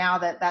 you know, now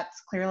that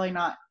that's clearly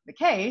not the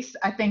case,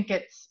 I think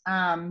it's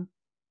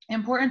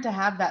important to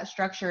have that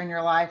structure in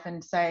your life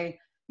and say,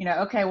 you know,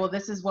 okay, well,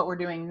 this is what we're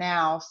doing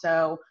now.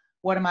 So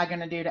what am I going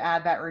to do to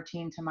add that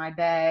routine to my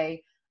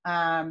day?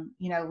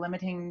 You know,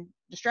 limiting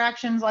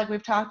distractions like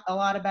we've talked a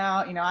lot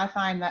about. You know, I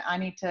find that I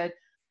need to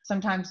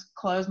sometimes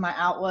close my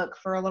Outlook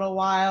for a little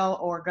while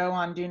or go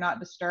on Do Not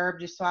Disturb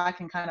just so I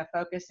can kind of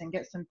focus and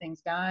get some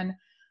things done.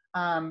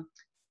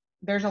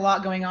 There's a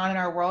lot going on in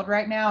our world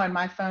right now, and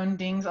my phone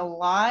dings a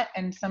lot,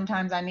 and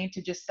sometimes I need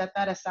to just set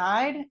that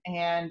aside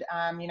and,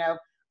 you know,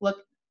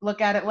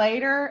 look at it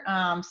later.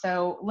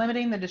 So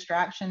limiting the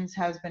distractions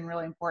has been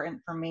really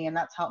important for me, and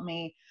that's helped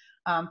me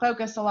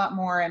focus a lot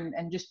more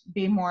and just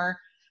be more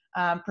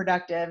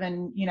productive.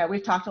 And, you know,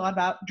 we've talked a lot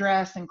about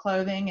dress and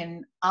clothing,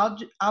 and I'll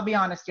be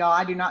honest, y'all,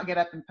 I do not get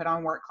up and put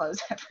on work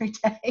clothes every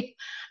day.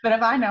 But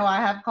if I know I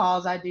have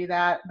calls, I do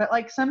that. But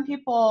like, some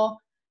people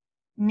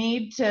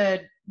need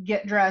to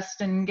get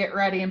dressed and get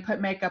ready and put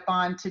makeup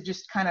on to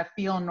just kind of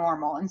feel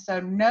normal. And so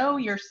know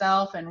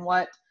yourself and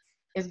what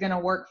is going to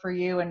work for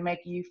you and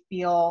make you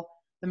feel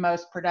the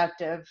most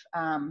productive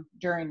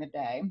during the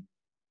day.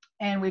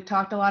 And we've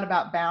talked a lot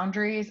about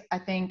boundaries. I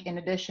think in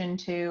addition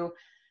to,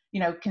 you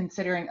know,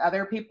 considering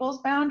other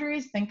people's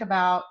boundaries, think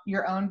about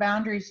your own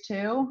boundaries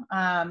too.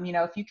 You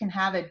know, if you can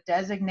have a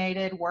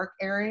designated work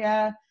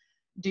area,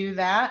 do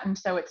that. And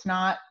so it's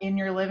not in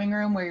your living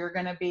room where you're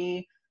going to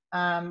be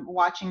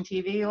watching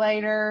TV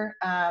later,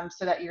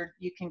 so that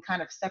you can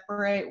kind of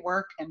separate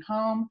work and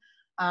home.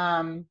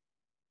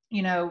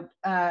 You know,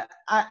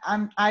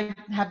 I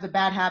have the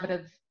bad habit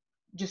of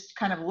just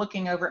kind of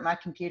looking over at my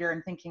computer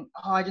and thinking,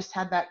 oh, I just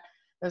had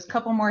those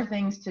couple more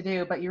things to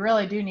do. But you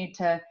really do need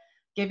to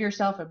give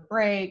yourself a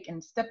break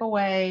and step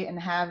away and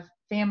have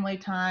family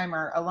time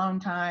or alone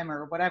time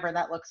or whatever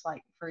that looks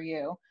like for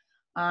you.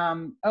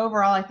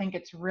 Overall, I think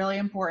it's really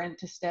important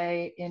to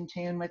stay in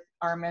tune with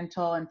our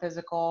mental and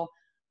physical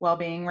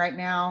well-being right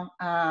now.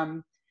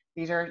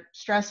 These are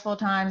stressful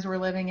times we're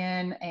living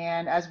in,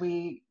 and as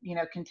we, you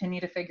know, continue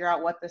to figure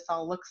out what this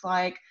all looks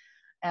like,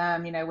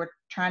 you know, we're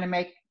trying to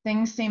make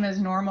things seem as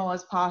normal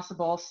as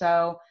possible.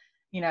 So,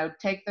 you know,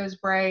 take those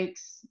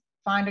breaks,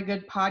 find a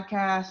good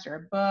podcast or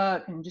a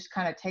book, and just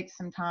kind of take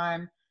some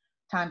time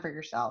for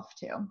yourself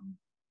too,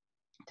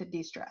 to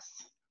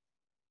de-stress.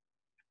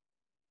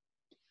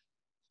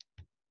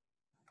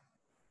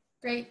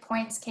 Great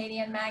points, Katie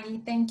and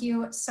Maggie. Thank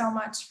you so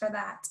much for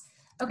that.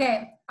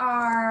 Okay,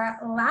 our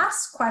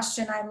last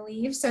question, I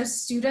believe. So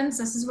students,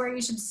 this is where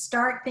you should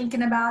start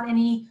thinking about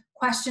any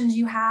questions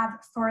you have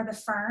for the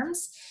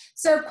firms.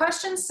 So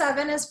question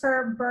 7 is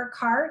for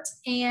Burkhart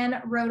and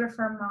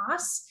Rotifer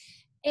Moss.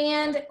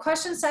 And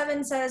question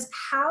 7 says,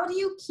 how do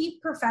you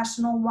keep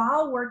professional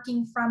while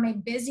working from a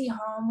busy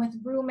home with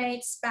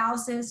roommates,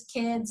 spouses,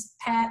 kids,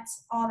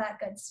 pets, all that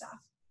good stuff?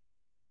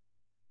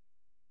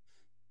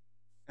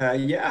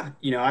 Yeah,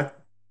 you know,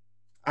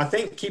 I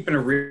think keeping a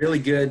really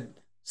good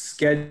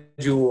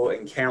schedule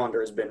and calendar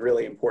has been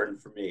really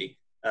important for me.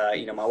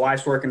 You know, my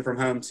wife's working from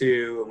home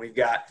too, and we've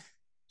got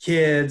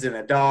kids and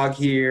a dog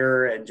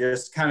here, and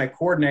just kind of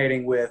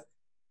coordinating with,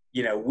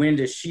 you know, when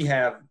does she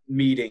have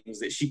meetings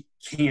that she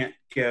can't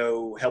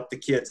go help the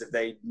kids if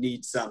they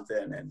need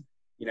something, and,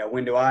 you know,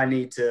 when do I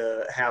need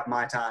to have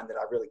my time that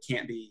I really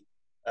can't be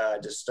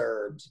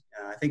disturbed.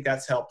 I think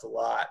that's helped a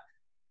lot.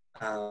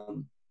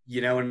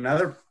 You know,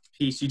 another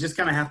piece, you just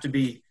kind of have to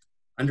be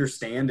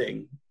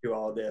understanding through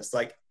all this.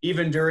 Like,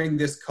 even during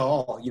this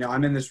call, you know,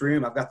 I'm in this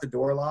room, I've got the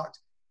door locked.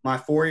 My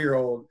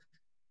 4-year-old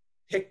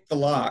picked the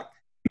lock,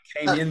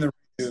 came in the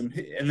room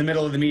in the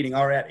middle of the meeting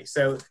already.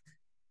 So,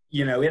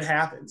 you know, it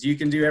happens. You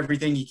can do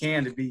everything you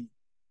can to be,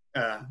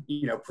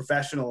 you know,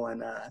 professional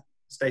and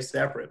stay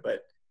separate.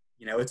 But,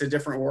 you know, it's a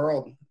different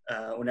world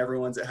when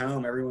everyone's at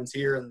home, everyone's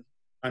here and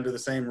under the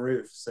same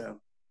roof. So,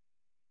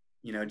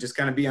 you know, just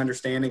kind of be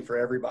understanding for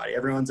everybody.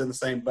 Everyone's in the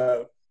same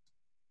boat.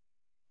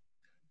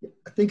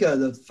 I think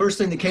the first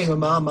thing that came to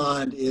my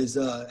mind is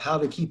how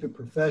to keep it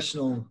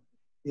professional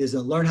is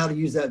learn how to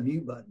use that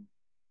mute button,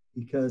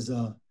 because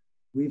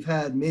we've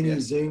had many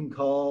Zoom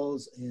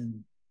calls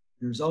and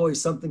there's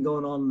always something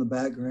going on in the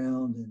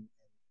background and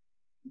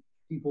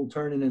people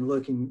turning and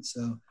looking.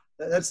 So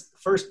that's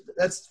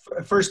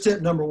first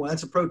tip number 1.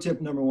 That's a pro tip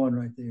number 1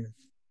 right there.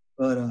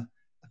 But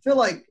I feel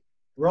like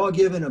we're all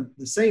given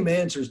the same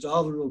answers to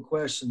all the real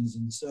questions.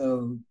 And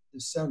so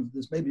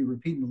this may be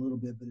repeating a little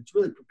bit, but it's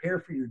really prepare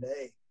for your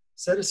day.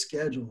 Set a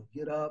schedule,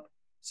 get up,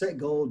 set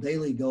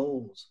daily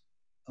goals.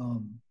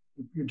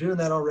 You're doing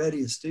that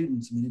already as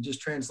students. I mean, it just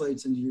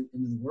translates into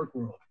the work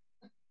world.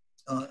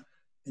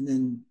 And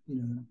then, you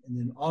know, and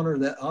then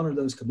honor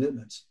those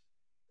commitments.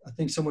 I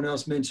think someone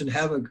else mentioned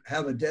have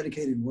a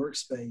dedicated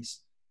workspace.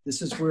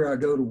 This is where I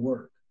go to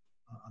work.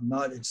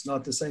 It's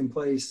not the same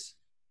place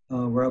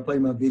where I play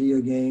my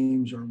video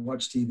games or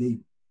watch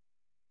TV.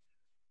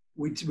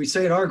 We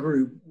say in our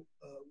group,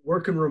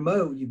 working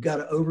remote, you've got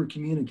to over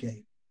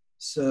communicate.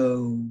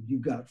 So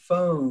you've got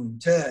phone,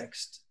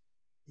 text,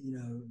 you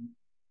know,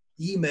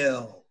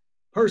 email,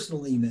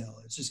 personal email.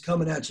 It's just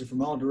coming at you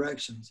from all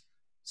directions.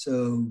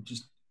 So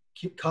just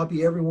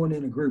copy everyone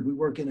in a group. We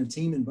work in a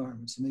team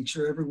environment, so make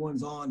sure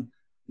everyone's on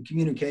the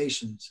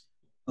communications.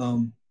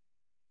 And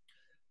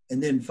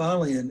then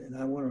finally, and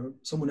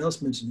someone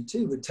else mentioned it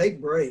too, but take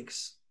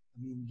breaks.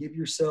 I mean, give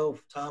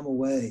yourself time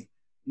away.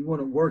 You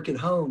want to work at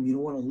home. You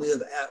don't want to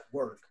live at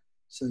work.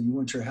 So you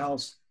want your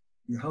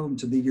home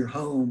to be your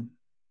home,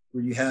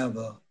 where you have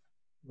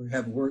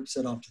work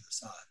set off to the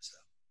side. So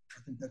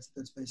I think that's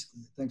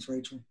basically it. Thanks,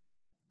 Rachel.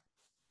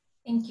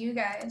 Thank you,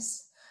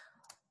 guys.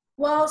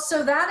 Well,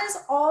 so that is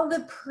all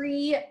the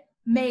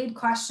pre-made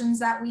questions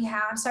that we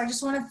have. So I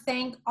just want to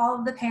thank all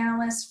of the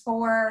panelists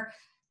for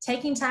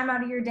taking time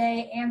out of your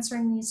day,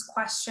 answering these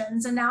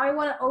questions. And now I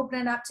want to open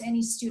it up to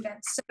any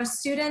students. So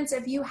students,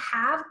 if you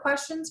have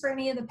questions for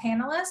any of the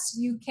panelists,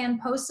 you can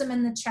post them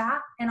in the chat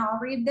and I'll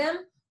read them,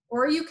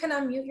 or you can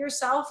unmute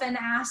yourself and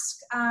ask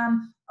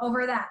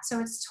over that.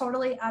 So it's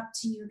totally up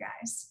to you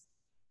guys.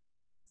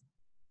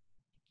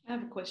 I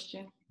have a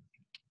question.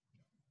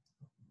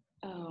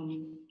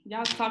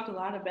 Y'all talked a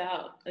lot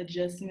about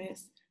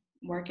adjustments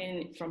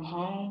working from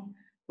home,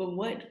 but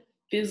what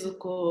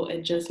physical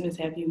adjustments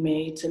have you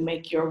made to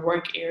make your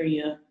work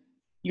area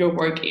your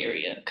work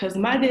area? Because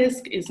my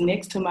desk is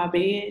next to my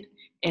bed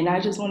and I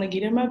just want to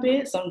get in my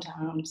bed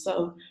sometimes.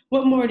 So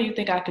what more do you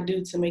think I could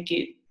do to make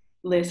it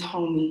less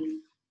homey?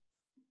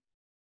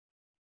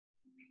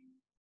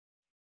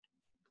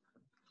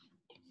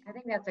 I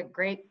think that's a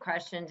great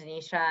question,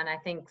 Denisha, and I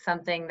think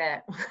something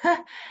that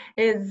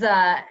is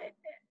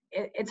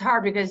it's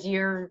hard because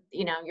your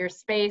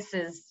space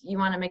is, you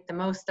want to make the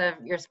most of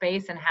your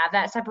space and have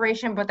that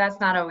separation, but that's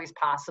not always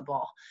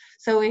possible.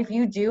 So if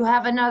you do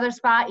have another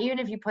spot, even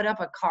if you put up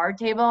a card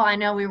table, I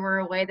know we were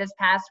away this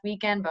past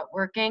weekend, but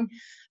working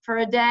for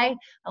a day,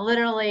 I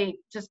literally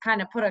just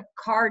kind of put a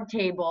card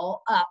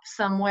table up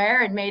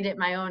somewhere and made it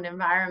my own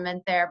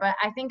environment there. But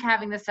I think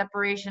having the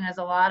separation, as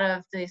a lot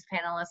of these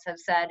panelists have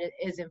said,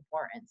 is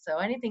important. So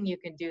anything you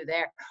can do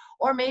there,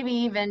 or maybe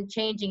even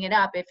changing it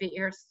up if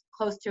you're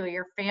close to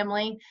your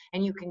family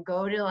and you can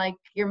go to like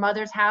your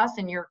mother's house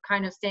and you're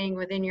kind of staying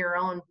within your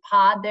own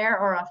pod there,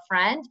 or a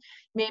friend,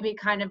 maybe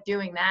kind of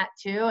doing that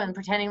too and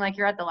pretending like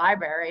you're at the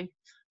library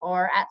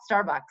or at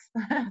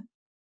Starbucks.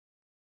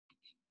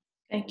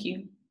 Thank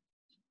you.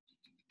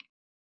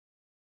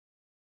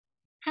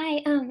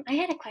 Hi, I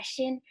had a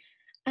question.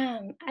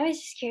 I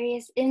was just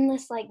curious, in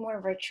this like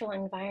more virtual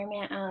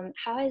environment,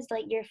 how has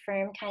like your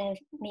firm kind of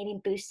maybe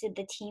boosted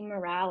the team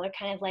morale, or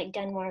kind of like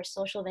done more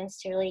social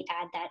events to really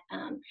add that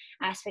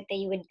aspect that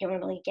you would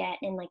normally get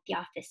in like the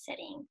office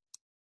setting?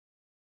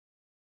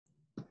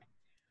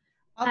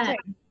 I'll take,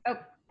 oh,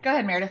 go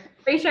ahead, Meredith.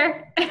 Are you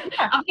sure?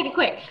 I'll make it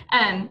quick.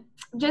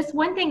 Just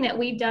one thing that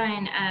we've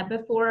done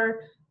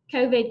before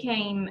COVID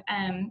came,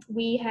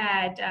 we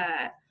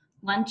had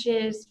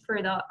lunches for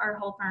our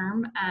whole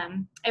firm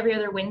every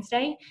other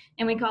Wednesday,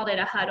 and we called it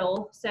a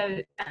huddle. So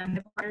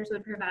the partners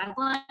would provide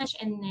lunch,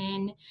 and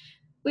then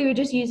we would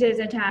just use it as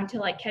a time to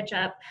like catch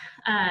up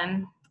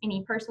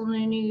any personal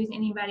news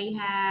anybody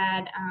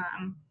had,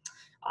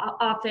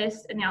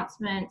 office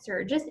announcements,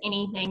 or just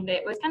anything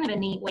that was kind of a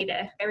neat way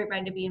to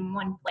everybody to be in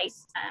one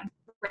place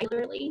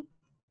regularly.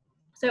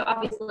 So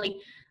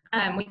obviously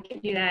we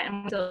could do that,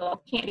 and we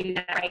still can't do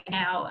that right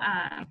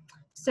now.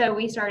 So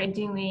we started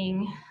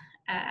doing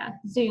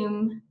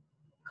Zoom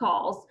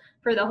calls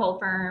for the whole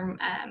firm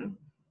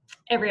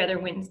every other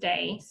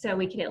Wednesday, so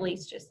we could at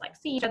least just like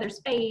see each other's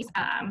face.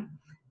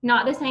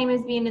 Not the same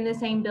as being in the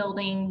same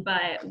building,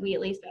 but we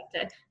at least got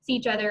to see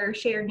each other,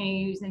 share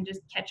news, and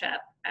just catch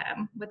up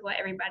with what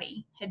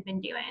everybody had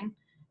been doing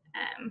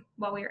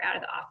while we were out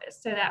of the office.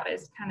 So that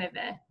was kind of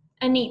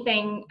a neat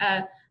thing,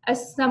 a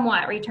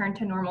somewhat return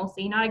to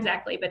normalcy. Not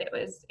exactly, but it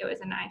was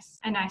a nice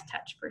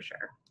touch for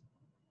sure.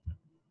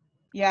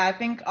 Yeah, I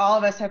think all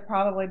of us have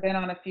probably been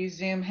on a few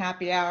Zoom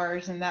happy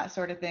hours and that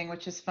sort of thing,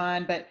 which is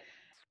fun. But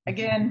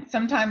again,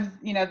 sometimes,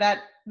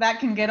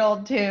 that can get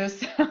old too.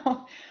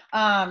 So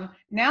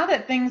now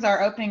that things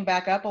are opening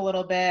back up a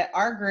little bit,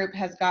 our group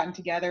has gotten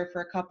together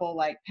for a couple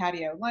like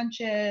patio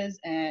lunches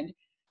and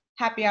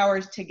happy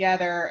hours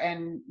together.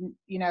 And,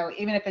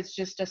 even if it's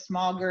just a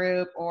small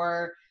group,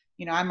 or,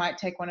 I might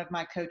take one of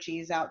my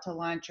coachees out to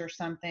lunch or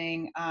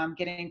something,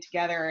 getting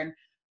together, and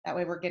that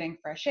way we're getting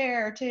fresh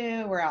air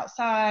too. We're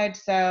outside.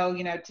 So,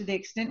 to the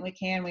extent we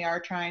can, we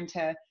are trying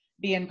to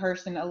be in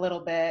person a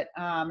little bit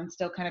and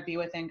still kind of be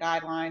within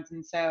guidelines.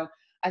 And so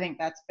I think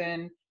that's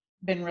been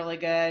really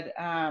good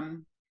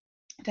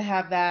to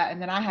have that. And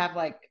then I have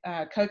like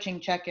coaching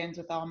check-ins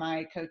with all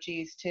my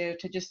coachees too,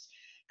 to just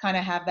kind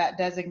of have that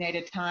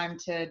designated time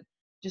to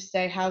just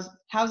say,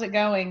 how's it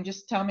going?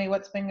 Just tell me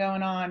what's been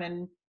going on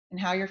and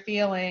how you're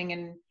feeling.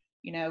 And,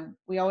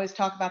 we always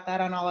talk about that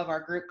on all of our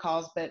group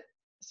calls, but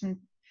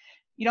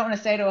you don't want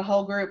to say to a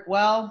whole group,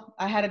 well,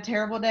 I had a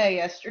terrible day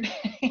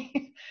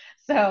yesterday.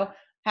 So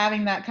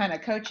having that kind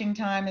of coaching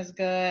time is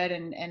good,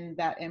 and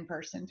that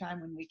in-person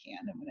time when we can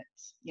and when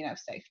it's,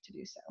 safe to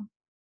do so.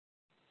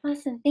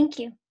 Awesome. Thank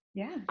you.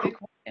 Yeah, good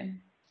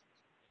question.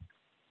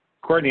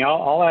 Courtney,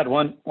 I'll add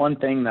one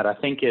thing that I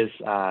think is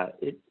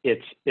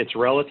it's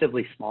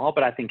relatively small,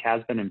 but I think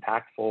has been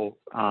impactful.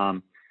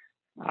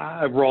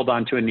 I've rolled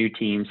onto a new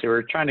team, so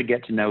we're trying to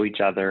get to know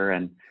each other,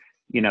 and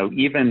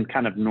even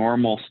kind of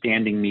normal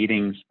standing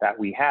meetings that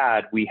we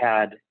had,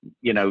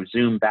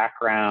 Zoom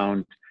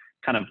background,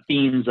 kind of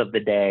themes of the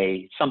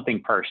day,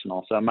 something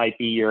personal. So it might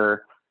be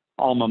your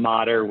alma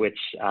mater, which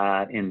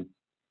in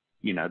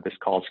this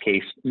call's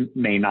case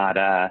may not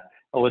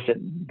elicit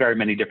very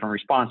many different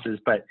responses,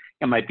 but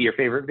it might be your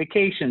favorite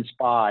vacation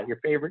spot,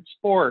 your favorite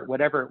sport,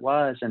 whatever it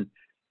was. And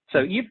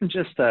so even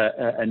just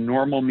a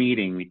normal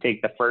meeting, we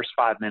take the first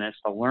 5 minutes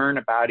to learn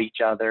about each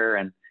other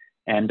and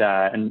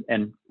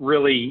and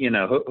really, you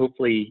know,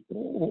 hopefully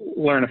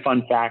learn a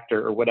fun fact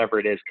or whatever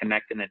it is,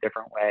 connect in a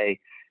different way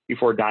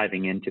before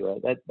diving into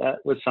it. That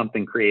was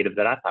something creative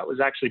that I thought was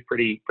actually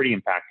pretty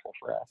impactful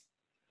for us.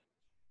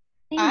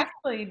 I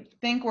actually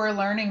think we're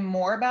learning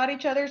more about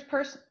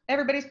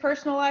everybody's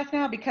personal life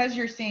now, because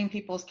you're seeing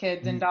people's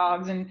kids and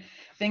dogs and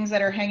things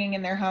that are hanging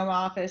in their home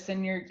office,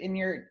 and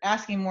you're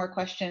asking more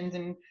questions,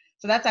 and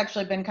so that's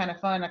actually been kind of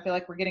fun. I feel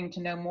like we're getting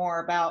to know more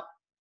about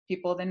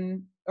people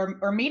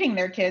or meeting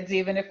their kids,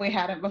 even if we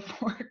hadn't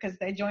before, because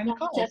they joined the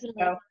call.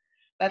 So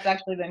that's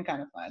actually been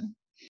kind of fun.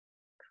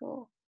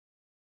 Cool.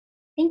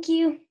 Thank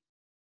you.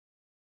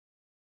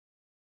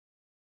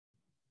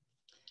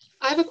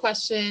 I have a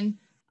question.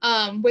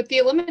 With the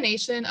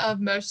elimination of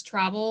most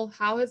travel,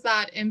 how has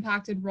that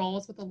impacted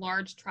roles with a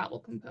large travel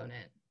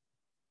component?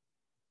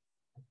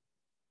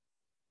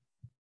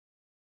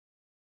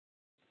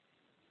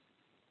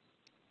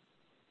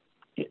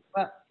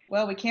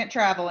 Well, we can't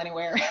travel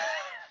anywhere.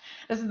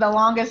 This is the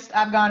longest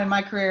I've gone in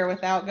my career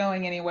without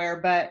going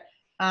anywhere, but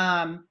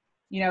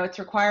you know, it's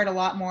required a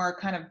lot more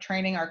kind of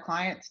training our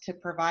clients to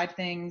provide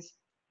things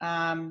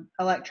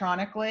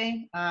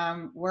electronically.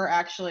 We're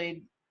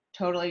actually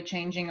totally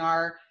changing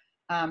our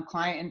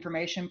client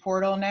information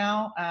portal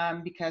now,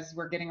 because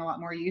we're getting a lot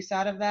more use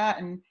out of that.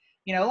 And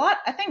you know,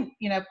 I think,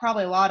 you know,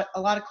 probably a lot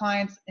of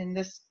clients in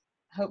this,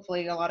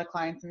 hopefully a lot of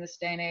clients in this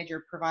day and age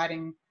are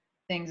providing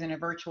things in a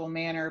virtual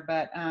manner,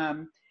 but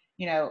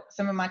you know,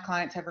 some of my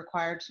clients have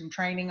required some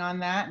training on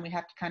that, and we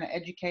have to kind of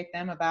educate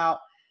them about,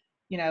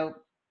 you know,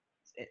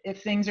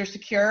 if things are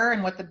secure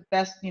and what the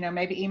best, you know,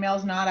 maybe email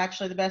is not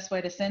actually the best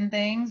way to send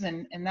things,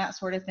 and that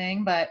sort of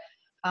thing. But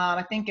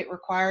I think it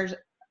requires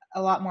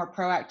a lot more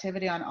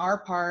proactivity on our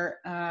part,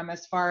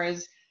 as far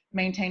as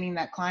maintaining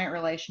that client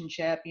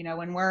relationship. You know,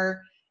 when we're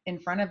in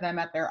front of them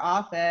at their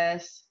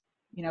office,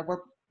 you know,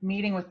 we're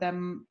meeting with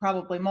them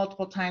probably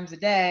multiple times a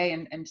day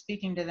and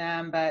speaking to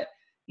them, but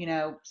you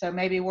know, so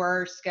maybe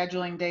we're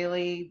scheduling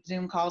daily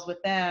Zoom calls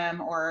with them,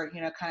 or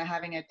you know, kind of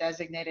having a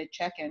designated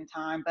check-in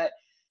time, but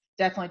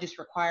definitely just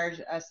requires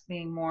us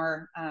being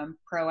more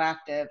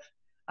proactive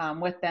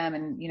with them.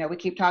 And you know, we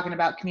keep talking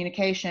about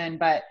communication,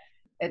 but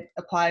it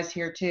applies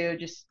here too,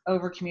 just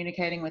over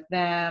communicating with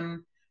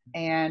them,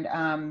 and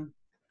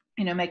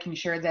you know, making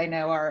sure they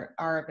know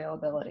our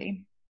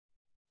availability.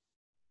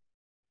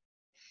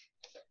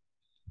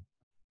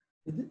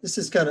 This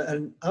is kind of,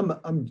 and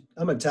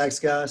I'm a tax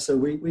guy, so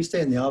we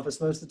stay in the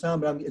office most of the time,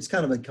 but it's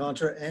kind of a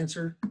contra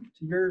answer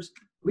to yours.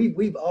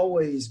 We've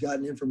always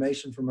gotten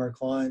information from our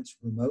clients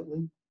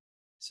remotely.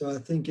 So I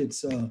think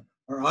it's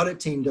our audit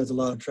team does a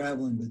lot of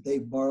traveling, but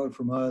they've borrowed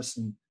from us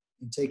and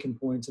taken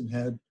points and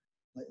had,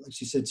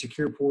 like you said,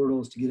 secure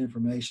portals to get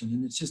information.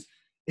 And it's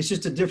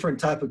just a different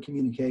type of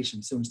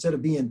communication. So instead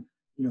of being,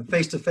 you know,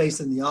 face to face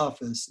in the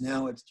office,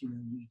 now it's, you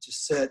know, you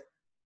just set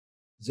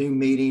Zoom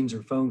meetings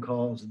or phone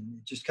calls, and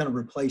just kind of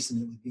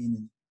replacing it with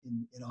being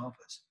in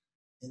office.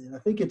 And I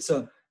think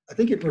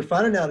we're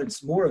finding out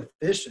it's more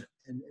efficient,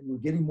 and we're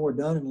getting more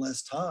done in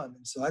less time.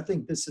 And so I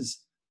think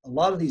a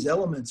lot of these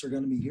elements are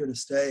going to be here to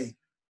stay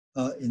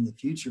in the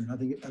future. And I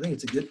think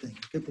it's a good thing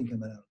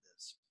coming out of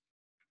this.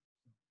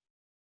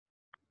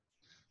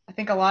 I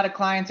think a lot of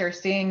clients are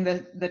seeing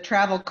the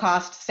travel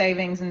cost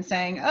savings and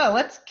saying, oh,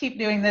 let's keep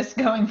doing this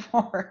going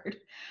forward.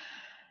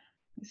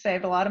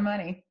 Save a lot of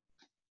money.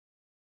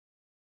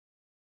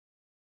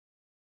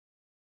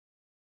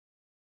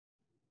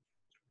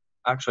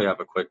 Actually, I have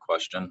a quick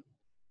question.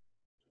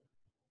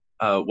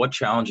 What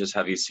challenges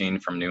have you seen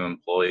from new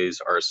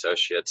employees or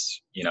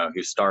associates, you know,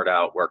 who start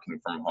out working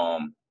from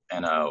home,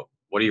 and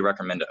what do you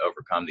recommend to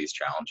overcome these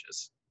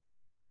challenges?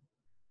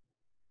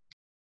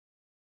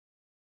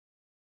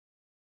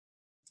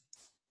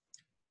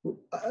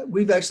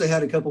 We've actually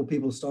had a couple of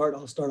people start.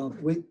 I'll start on.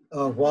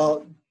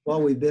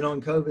 While we've been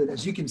on COVID,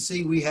 as you can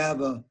see,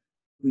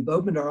 we've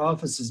opened our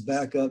offices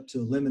back up to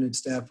limited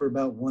staff for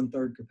about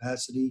 1/3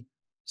 capacity.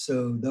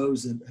 So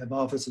those that have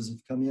offices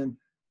have come in,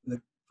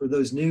 but for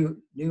those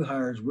new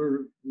hires,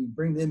 we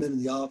bring them into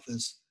the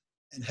office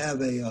and have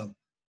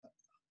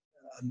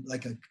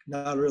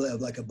not really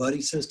like a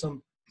buddy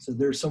system. So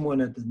there's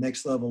someone at the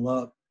next level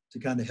up to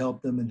kind of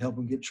help them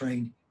get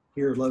trained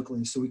here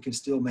locally, so we can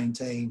still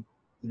maintain,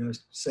 you know,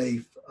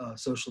 safe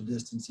social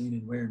distancing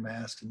and wearing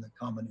masks in the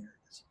common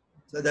areas.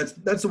 So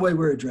that's the way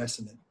we're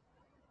addressing it.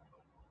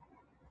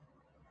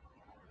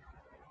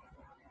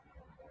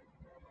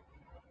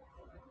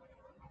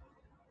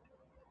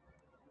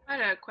 I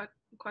had a quick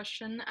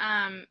question.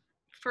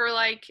 For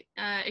like,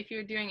 if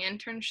you're doing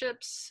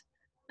internships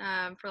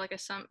for like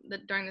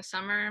during the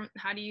summer,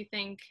 how do you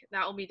think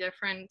that will be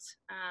different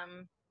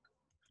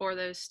for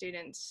those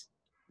students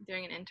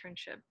doing an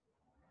internship?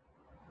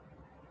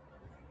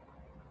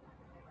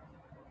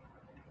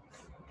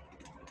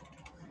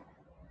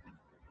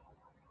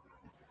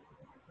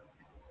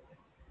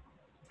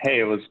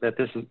 Hey, Elizabeth,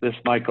 this is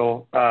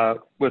Michael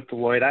with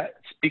Deloitte.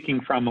 Speaking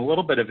from a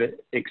little bit of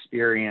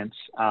experience,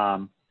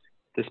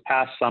 this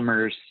past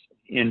summer's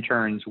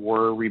interns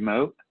were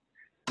remote,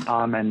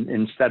 and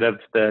instead of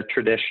the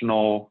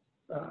traditional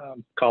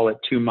call it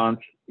 2-month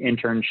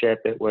internship.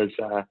 It was,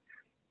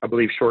 I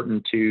believe,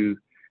 shortened to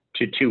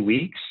 2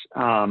 weeks.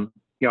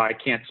 I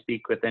can't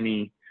speak with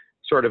any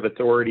sort of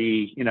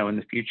authority, in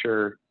the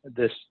future,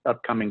 this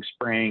upcoming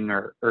spring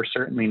or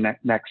certainly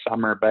next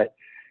summer. But,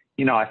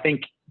 I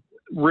think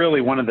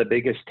really one of the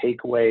biggest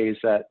takeaways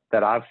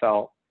that I've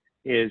felt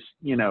is,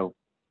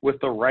 with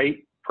the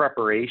right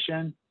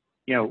preparation,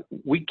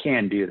 we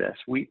can do this.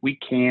 We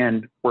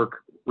can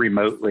work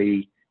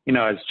remotely.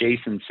 As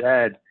Jason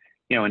said,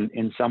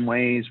 in some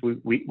ways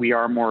we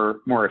are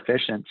more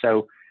efficient.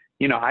 So,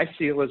 I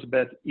see,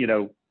 Elizabeth,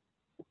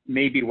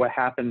 maybe what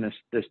happened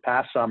this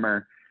past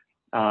summer,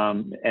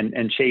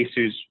 and Chase,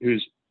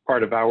 who's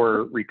part of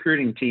our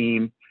recruiting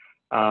team,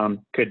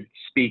 could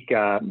speak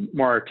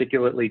more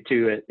articulately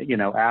to it,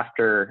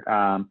 after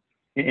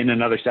in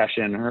another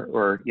session,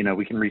 or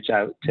we can reach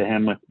out to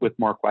him with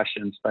more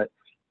questions. But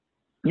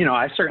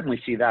I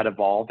certainly see that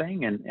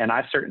evolving, and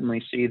I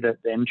certainly see that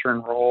the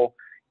intern role,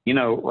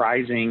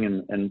 rising,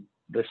 and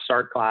the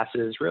start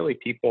classes, really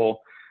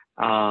people,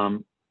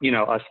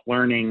 us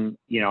learning,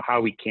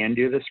 how we can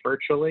do this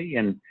virtually,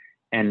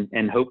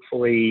 and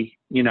hopefully,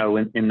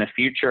 in the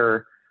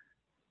future,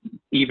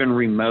 even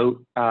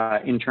remote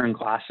intern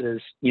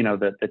classes,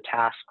 the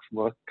tasks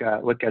look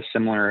as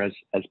similar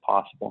as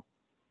possible.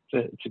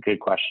 It's a good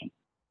question.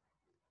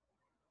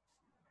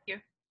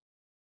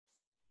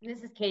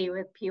 This is Katie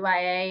with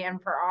PYA,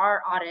 and for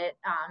our audit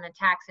and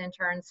tax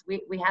interns,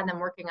 we had them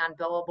working on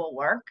billable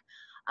work,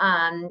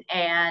 and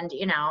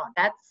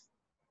that's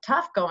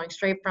tough, going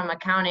straight from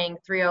accounting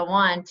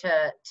 301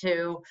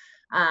 to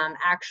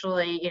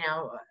actually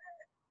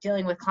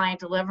dealing with client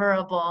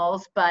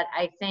deliverables. But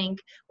I think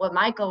what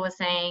Michael was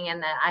saying,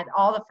 and that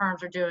all the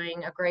firms are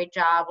doing a great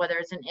job, whether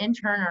it's an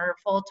intern or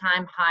a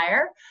full-time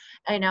hire.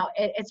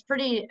 It's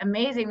pretty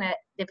amazing that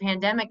the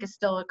pandemic is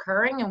still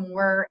occurring and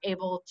we're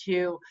able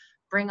to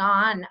bring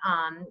on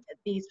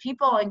these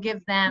people and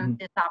give them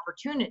this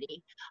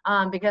opportunity,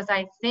 because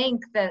I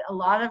think that a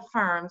lot of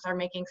firms are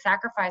making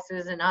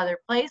sacrifices in other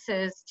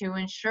places to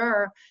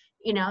ensure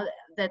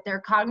that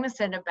they're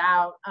cognizant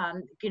about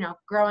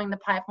growing the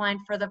pipeline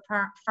for the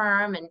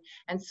firm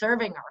and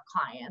serving our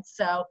clients.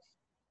 So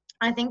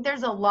I think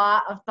there's a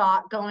lot of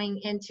thought going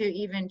into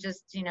even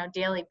just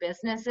daily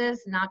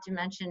businesses, not to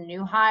mention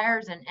new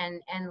hires and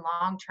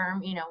long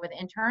term with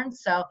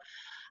interns. So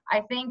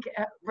I think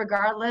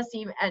regardless,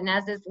 even and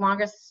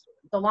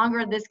the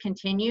longer this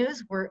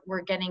continues,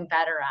 we're getting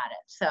better at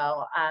it.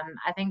 So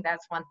I think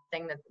that's one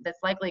thing that's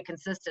likely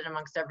consistent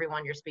amongst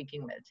everyone you're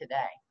speaking with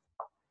today.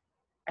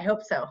 I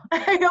hope so.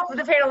 I hope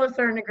the panelists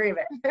are in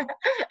agreement.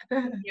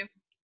 Thank you.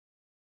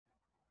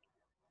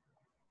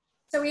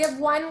 So we have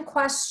one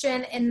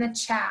question in the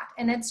chat,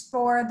 and it's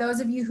for those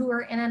of you who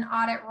are in an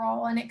audit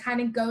role, and it kind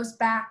of goes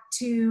back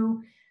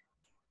to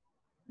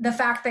the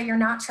fact that you're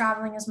not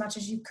traveling as much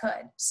as you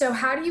could. So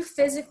how do you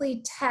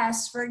physically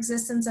test for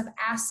existence of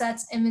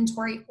assets,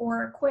 inventory,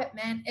 or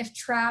equipment if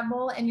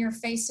travel and your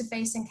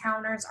face-to-face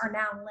encounters are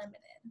now limited?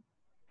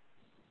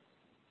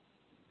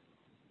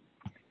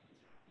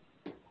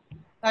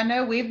 I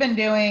know we've been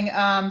doing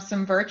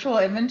some virtual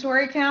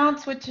inventory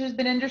counts, which has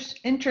been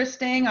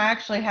interesting. I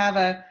actually have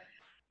a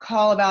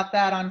call about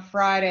that on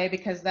Friday,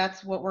 because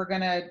that's what we're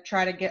going to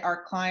try to get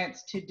our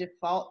clients to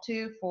default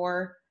to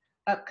for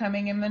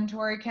upcoming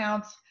inventory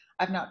counts.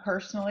 I've not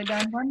personally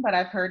done one, but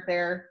I've heard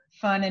they're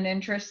fun and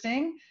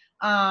interesting.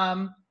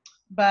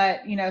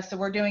 But, so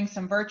we're doing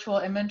some virtual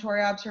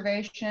inventory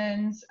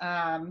observations.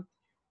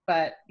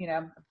 But,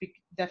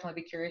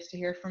 definitely be curious to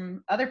hear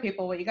from other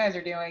people what you guys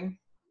are doing.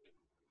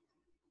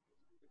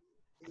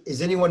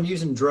 Is anyone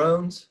using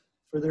drones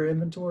for their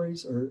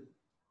inventories, or?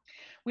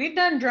 We've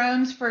done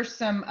drones for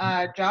some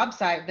job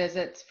site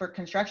visits for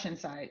construction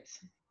sites.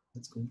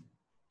 That's cool.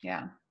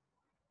 Yeah.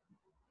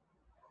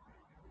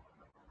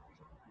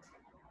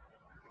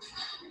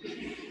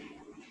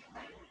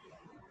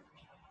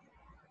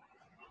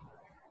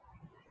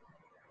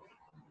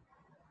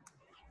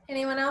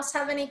 Anyone else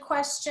have any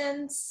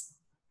questions?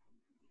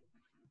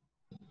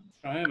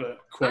 I have a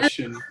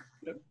question.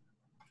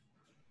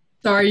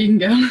 Sorry, you can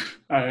go.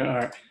 All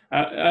right.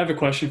 I have a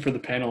question for the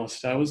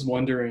panelists. I was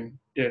wondering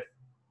if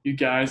you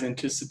guys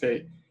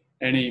anticipate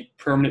any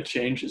permanent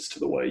changes to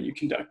the way you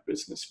conduct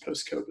business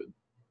post-COVID.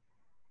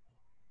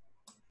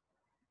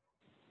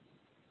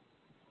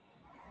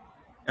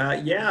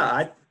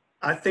 Yeah,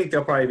 I think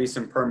there'll probably be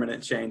some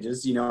permanent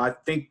changes. I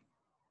think,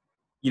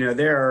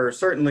 there are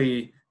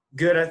certainly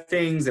good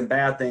things and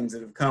bad things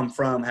that have come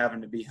from having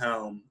to be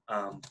home,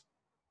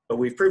 but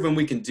we've proven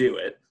we can do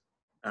it.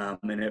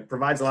 And it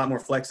provides a lot more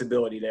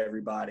flexibility to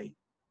everybody,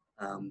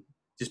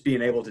 just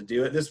being able to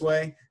do it this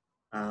way.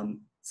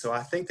 So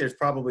I think there's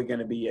probably going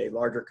to be a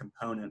larger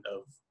component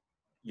of,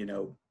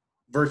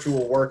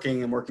 virtual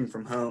working and working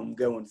from home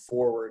going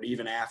forward,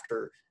 even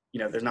after,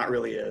 there's not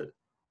really a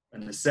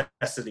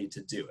necessity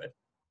to do it.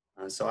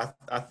 So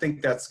I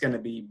think that's going to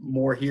be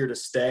more here to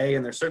stay.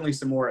 And there's certainly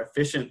some more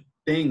efficient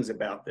things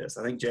about this.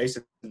 I think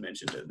Jason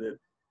mentioned it, that,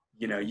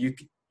 you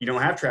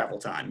don't have travel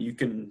time. You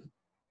can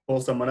pull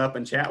someone up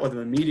and chat with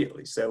them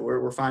immediately. So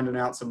we're finding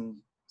out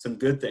some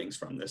good things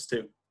from this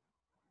too.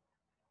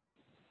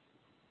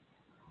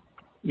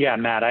 Yeah,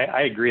 Matt,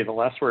 I agree. The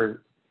less we're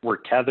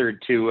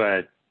tethered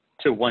to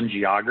one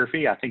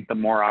geography, I think the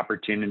more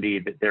opportunity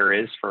that there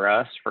is for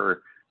us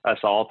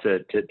all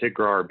to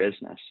grow our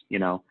business. You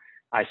know,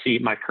 I see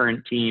my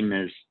current team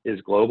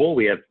is global.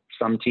 We have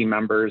some team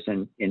members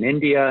in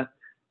India,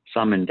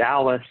 some in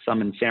Dallas,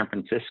 some in San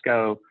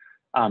Francisco.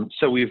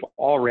 So we've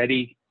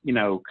already, you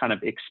know, kind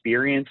of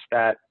experienced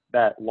that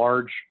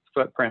large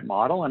footprint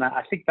model. And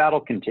I think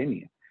that'll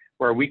continue,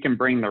 where we can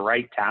bring the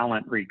right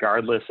talent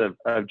regardless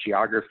of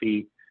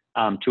geography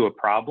to a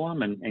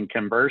problem. And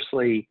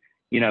conversely,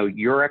 you know,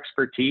 your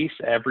expertise,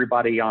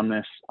 everybody on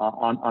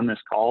this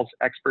call's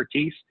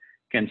expertise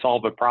can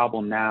solve a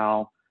problem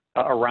now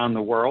around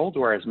the world,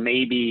 whereas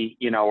maybe,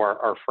 you know,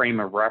 our frame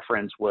of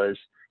reference was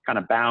kind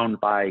of bound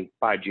by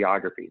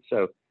geography.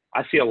 So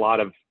I see a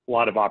lot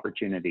of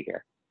opportunity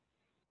here.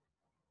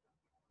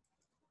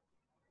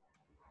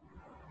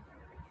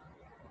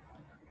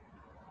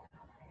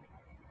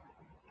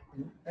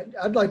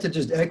 I'd like to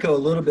just echo a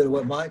little bit of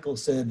what Michael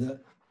said.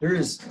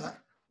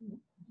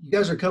 You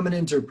guys are coming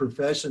into a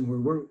profession where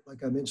we're,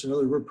 like I mentioned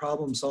earlier, we're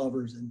problem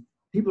solvers, and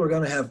people are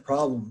going to have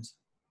problems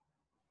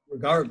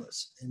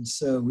regardless. And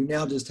so we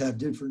now just have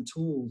different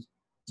tools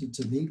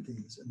to meet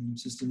these. I mean,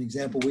 just an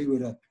example, we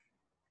would,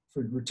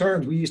 for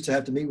returns, we used to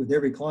have to meet with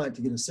every client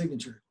to get a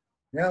signature.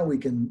 Now we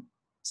can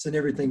send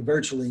everything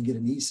virtually and get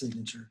an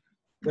e-signature.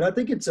 But I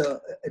think it's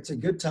a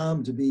good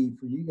time to be,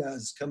 for you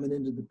guys coming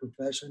into the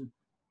profession,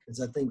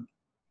 because I think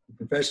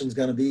the profession is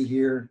going to be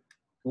here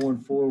going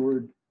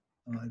forward.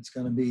 It's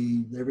going to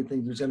be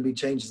everything. There's going to be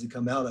changes that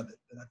come out of it.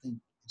 But I think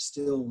it's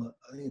still,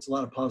 I think it's a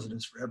lot of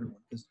positives for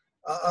everyone. Because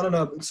I don't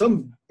know,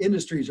 some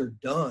industries are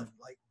done,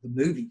 like the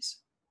movies.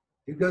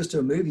 Who goes to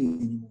a movie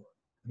anymore?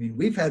 I mean,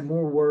 we've had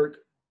more work.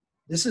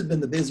 This has been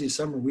the busiest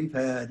summer we've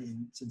had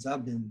since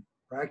I've been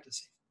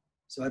practicing.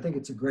 So I think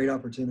it's a great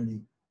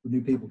opportunity for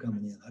new people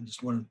coming in. I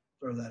just want to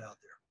throw that out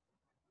there.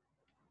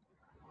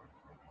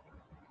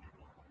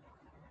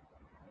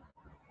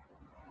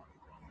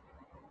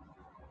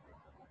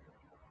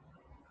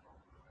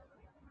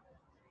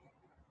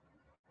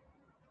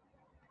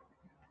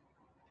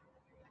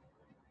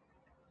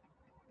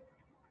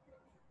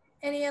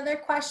 Any other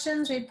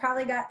questions? We've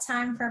probably got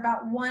time for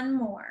about one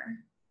more.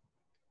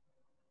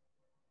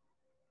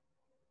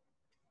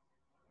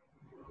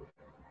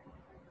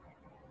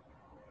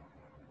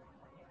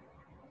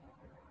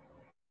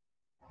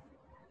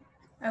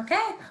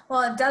 Okay,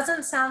 well, it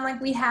doesn't sound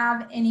like we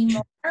have any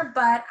more,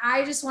 but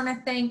I just want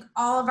to thank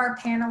all of our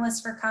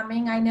panelists for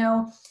coming. I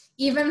know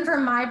even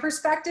from my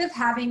perspective,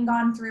 having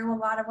gone through a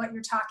lot of what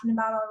you're talking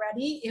about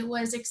already, it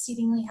was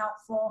exceedingly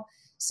helpful.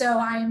 So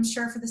I am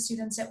sure for the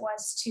students it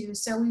was too.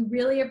 So we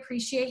really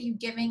appreciate you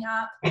giving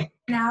up an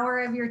hour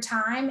of your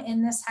time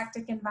in this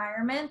hectic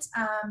environment.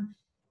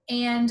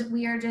 And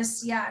we are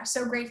just,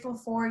 so grateful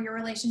for your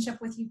relationship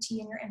with UT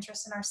and your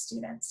interest in our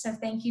students. So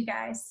thank you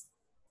guys.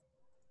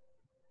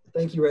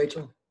 Thank you,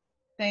 Rachel.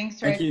 Thanks,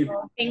 Thank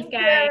Rachel. you. Thanks,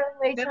 guys.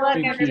 Good luck,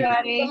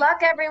 everybody. Good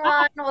luck,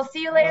 everyone. We'll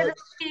see you later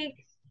this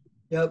week.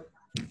 Yep.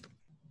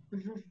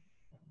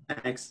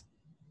 Thanks.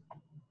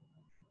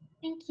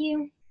 Thank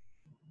you.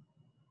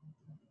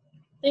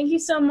 Thank you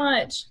so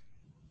much.